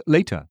Christ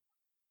later.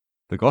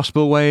 The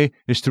gospel way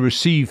is to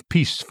receive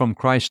peace from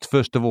Christ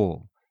first of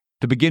all,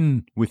 to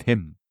begin with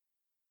him.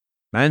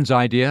 Man's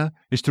idea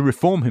is to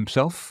reform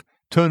himself,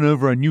 turn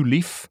over a new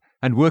leaf,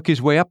 and work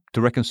his way up to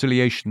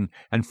reconciliation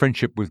and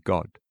friendship with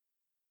God.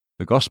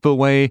 The gospel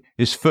way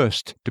is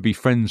first to be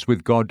friends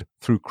with God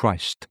through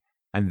Christ,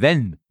 and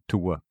then to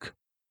work.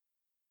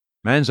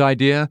 Man's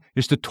idea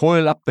is to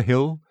toil up the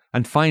hill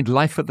and find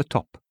life at the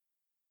top.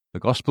 The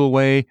gospel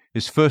way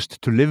is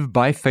first to live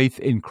by faith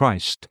in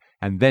Christ,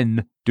 and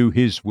then do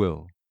his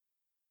will.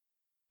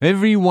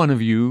 Every one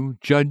of you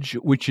judge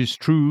which is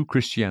true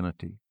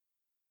Christianity.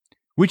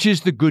 Which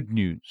is the good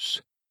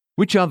news?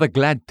 Which are the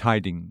glad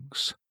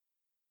tidings?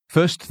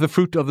 First the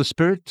fruit of the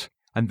Spirit,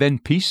 and then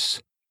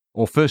peace,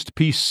 or first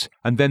peace,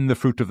 and then the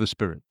fruit of the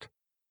Spirit?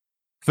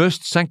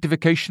 First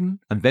sanctification,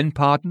 and then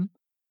pardon,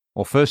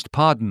 or first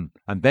pardon,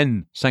 and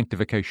then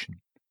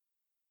sanctification?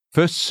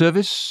 First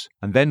service,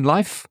 and then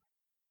life,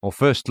 or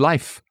first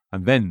life,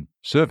 and then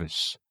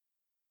service?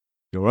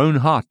 Your own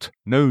heart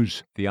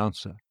knows the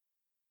answer.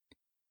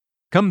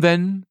 Come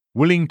then,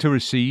 willing to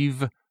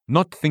receive,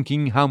 not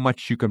thinking how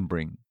much you can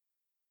bring.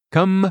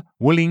 Come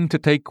willing to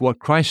take what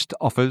Christ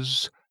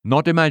offers,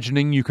 not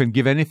imagining you can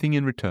give anything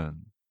in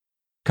return.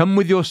 Come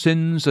with your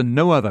sins and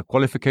no other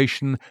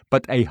qualification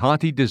but a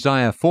hearty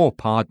desire for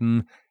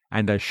pardon,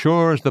 and as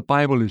sure as the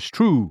Bible is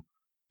true,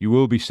 you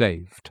will be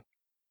saved.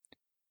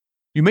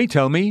 You may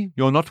tell me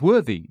you're not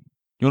worthy,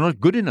 you're not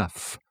good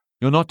enough,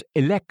 you're not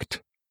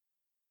elect.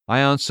 I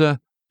answer,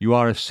 you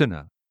are a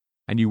sinner,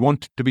 and you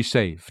want to be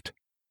saved.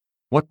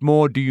 What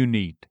more do you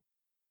need?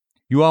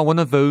 You are one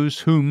of those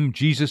whom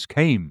Jesus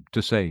came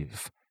to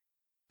save.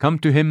 Come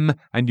to him,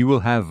 and you will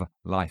have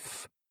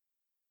life.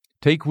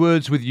 Take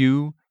words with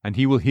you, and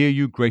he will hear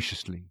you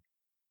graciously.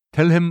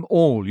 Tell him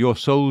all your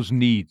soul's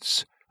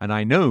needs, and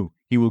I know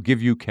he will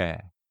give you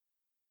care.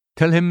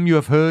 Tell him you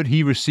have heard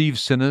he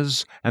receives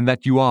sinners, and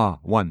that you are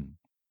one.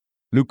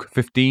 Luke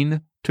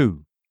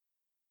 15:2.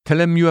 Tell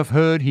him you have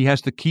heard he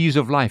has the keys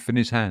of life in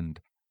his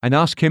hand, and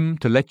ask him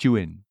to let you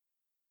in.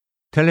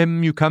 Tell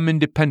him you come in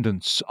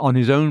dependence on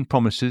his own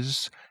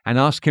promises, and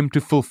ask him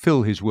to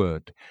fulfill his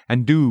word,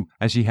 and do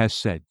as he has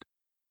said.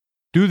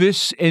 Do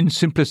this in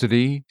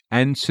simplicity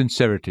and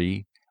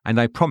sincerity, and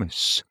I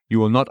promise you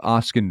will not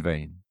ask in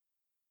vain.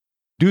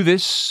 Do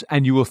this,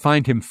 and you will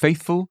find him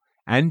faithful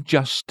and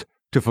just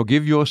to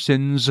forgive your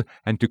sins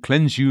and to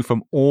cleanse you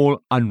from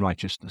all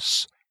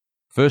unrighteousness.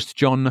 1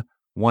 John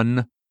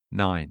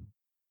 1:9.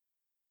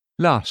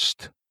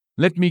 Last,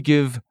 let me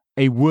give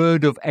a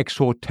word of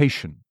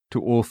exhortation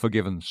to all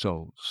forgiven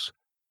souls.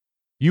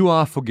 You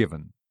are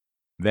forgiven.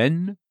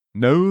 Then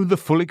Know the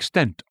full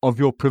extent of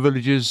your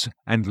privileges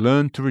and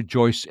learn to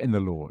rejoice in the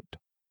Lord.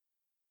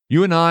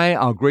 You and I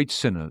are great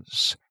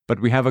sinners, but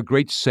we have a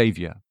great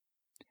Saviour.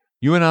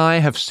 You and I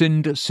have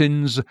sinned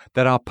sins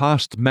that are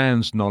past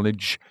man's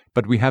knowledge,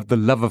 but we have the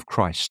love of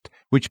Christ,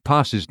 which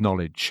passes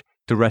knowledge,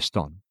 to rest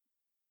on.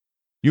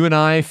 You and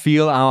I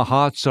feel our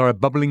hearts are a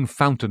bubbling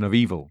fountain of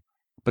evil,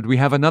 but we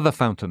have another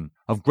fountain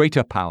of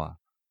greater power,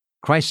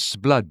 Christ's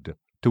blood,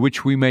 to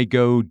which we may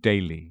go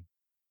daily.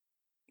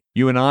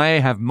 You and I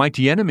have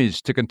mighty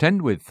enemies to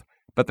contend with,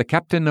 but the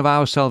captain of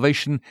our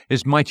salvation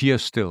is mightier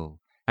still,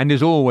 and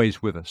is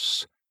always with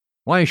us.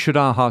 Why should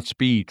our hearts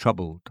be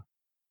troubled?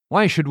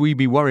 Why should we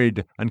be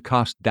worried and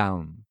cast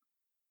down?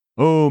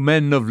 O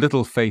men of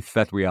little faith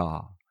that we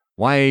are,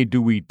 why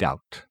do we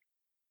doubt?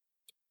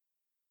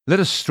 Let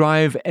us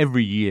strive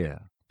every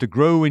year to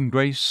grow in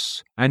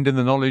grace and in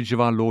the knowledge of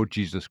our Lord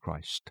Jesus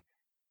Christ.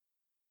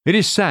 It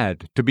is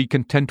sad to be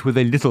content with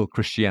a little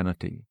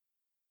Christianity.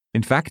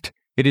 In fact,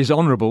 it is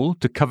honourable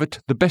to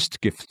covet the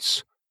best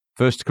gifts.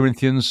 1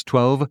 Corinthians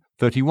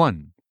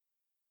 12:31.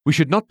 We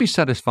should not be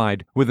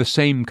satisfied with the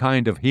same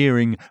kind of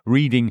hearing,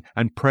 reading,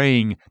 and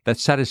praying that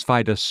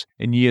satisfied us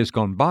in years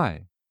gone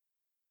by.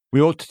 We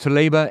ought to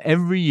labour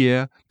every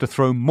year to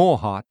throw more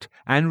heart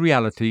and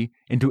reality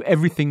into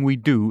everything we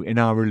do in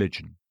our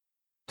religion,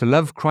 to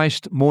love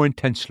Christ more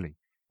intensely,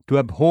 to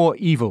abhor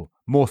evil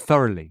more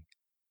thoroughly,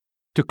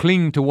 to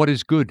cling to what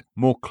is good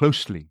more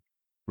closely,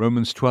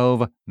 Romans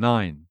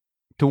 12:9,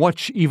 to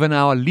watch even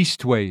our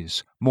least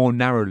ways more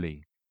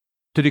narrowly,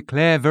 to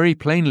declare very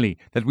plainly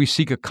that we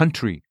seek a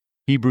country,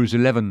 Hebrews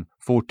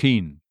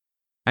 11:14,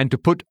 and to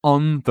put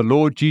on the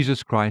Lord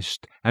Jesus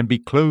Christ and be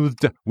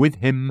clothed with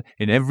him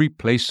in every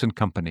place and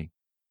company,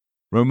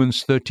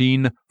 Romans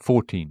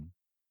 13:14.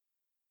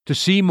 To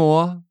see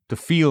more, to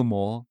feel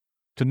more,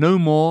 to know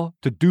more,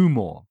 to do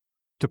more,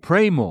 to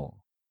pray more.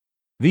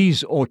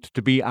 These ought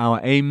to be our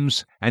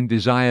aims and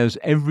desires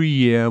every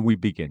year we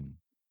begin.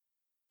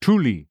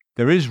 Truly,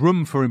 there is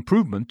room for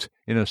improvement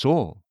in us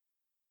all.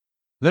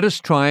 Let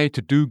us try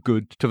to do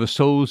good to the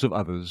souls of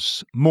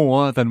others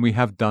more than we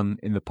have done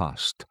in the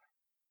past.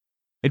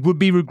 It would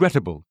be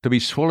regrettable to be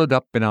swallowed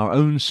up in our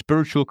own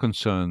spiritual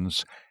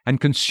concerns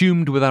and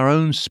consumed with our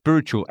own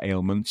spiritual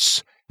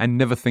ailments and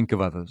never think of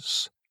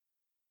others.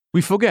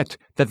 We forget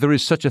that there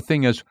is such a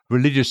thing as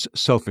religious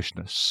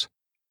selfishness.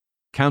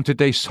 Count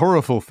it a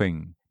sorrowful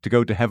thing to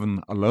go to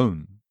heaven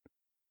alone.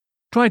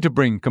 Try to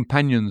bring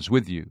companions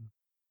with you.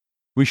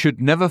 We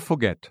should never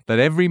forget that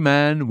every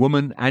man,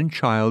 woman, and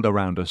child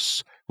around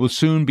us will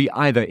soon be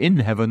either in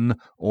heaven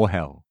or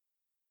hell.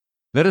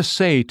 Let us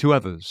say to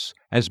others,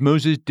 as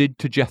Moses did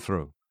to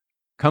Jethro,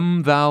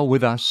 "Come thou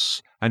with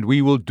us, and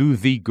we will do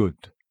thee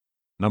good."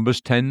 Numbers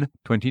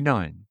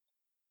 10:29.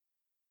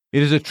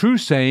 It is a true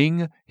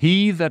saying,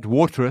 "He that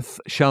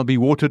watereth shall be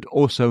watered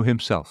also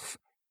himself."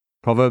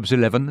 Proverbs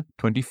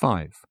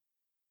 11:25.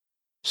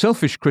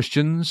 Selfish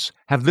Christians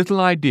have little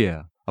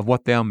idea of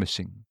what they are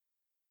missing.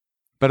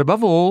 But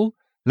above all,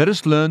 let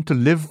us learn to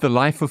live the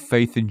life of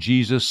faith in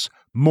Jesus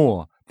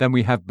more than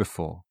we have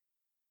before.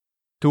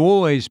 To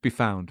always be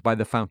found by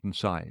the fountain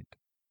side.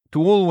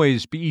 To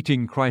always be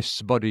eating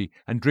Christ's body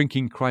and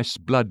drinking Christ's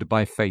blood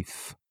by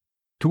faith.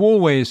 To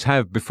always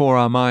have before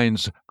our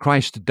minds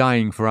Christ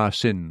dying for our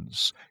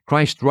sins,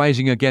 Christ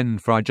rising again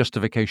for our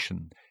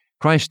justification,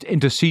 Christ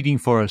interceding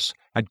for us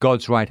at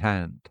God's right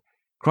hand,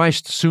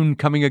 Christ soon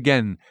coming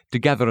again to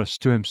gather us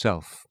to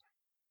himself.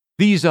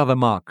 These are the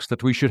marks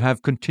that we should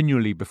have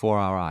continually before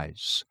our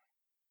eyes.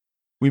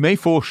 We may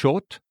fall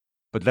short,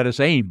 but let us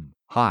aim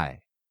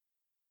high.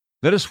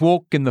 Let us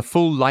walk in the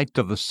full light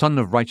of the Sun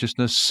of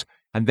Righteousness,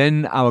 and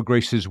then our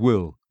graces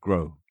will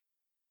grow.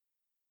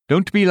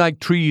 Don't be like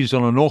trees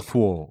on a north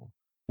wall,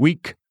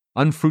 weak,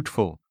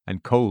 unfruitful,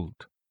 and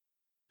cold.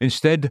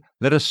 Instead,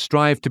 let us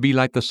strive to be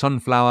like the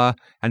sunflower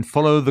and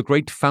follow the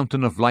great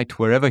fountain of light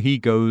wherever he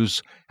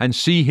goes, and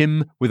see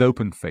him with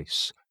open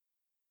face.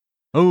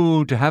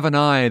 Oh, to have an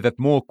eye that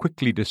more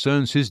quickly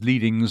discerns his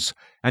leadings,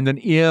 and an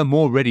ear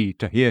more ready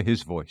to hear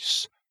his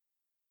voice.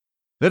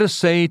 Let us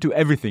say to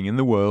everything in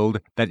the world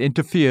that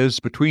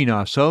interferes between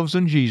ourselves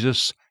and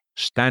Jesus,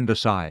 "Stand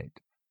aside."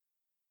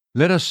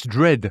 Let us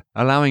dread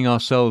allowing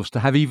ourselves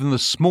to have even the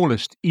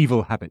smallest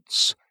evil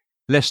habits,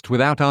 lest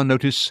without our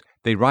notice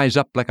they rise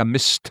up like a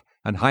mist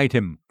and hide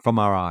him from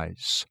our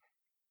eyes.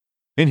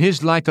 In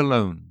his light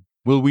alone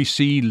will we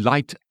see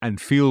light and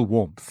feel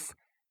warmth,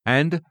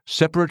 and,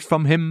 separate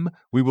from him,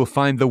 we will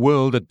find the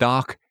world a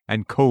dark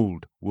and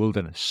cold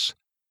wilderness.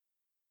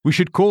 We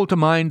should call to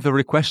mind the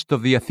request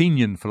of the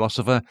Athenian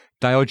philosopher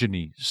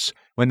Diogenes,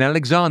 when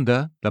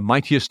Alexander, the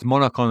mightiest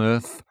monarch on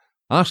earth,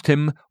 asked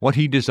him what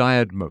he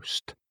desired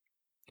most.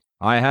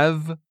 "I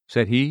have,"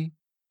 said he,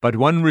 "but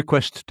one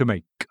request to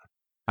make,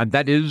 and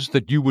that is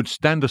that you would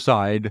stand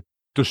aside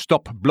to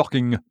stop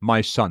blocking my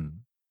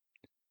sun."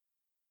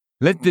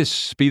 Let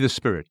this be the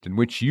spirit in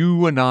which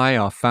you and I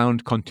are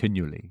found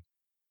continually.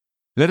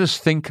 Let us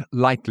think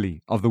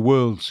lightly of the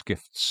world's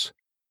gifts.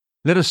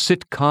 Let us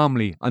sit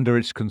calmly under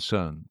its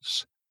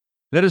concerns.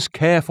 Let us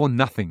care for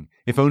nothing,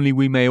 if only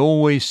we may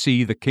always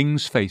see the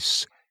King's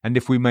face, and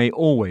if we may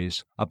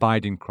always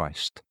abide in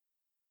Christ.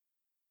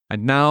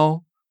 And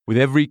now, with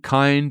every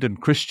kind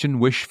and Christian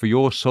wish for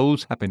your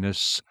soul's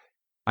happiness,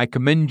 I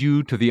commend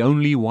you to the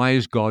only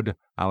wise God,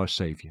 our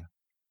Saviour.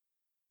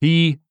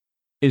 He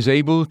is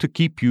able to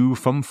keep you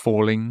from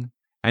falling,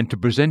 and to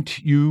present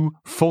you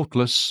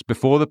faultless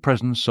before the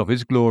presence of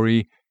His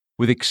glory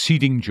with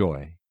exceeding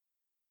joy.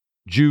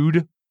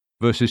 Jude,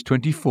 verses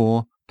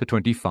 24 to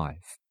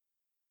 25.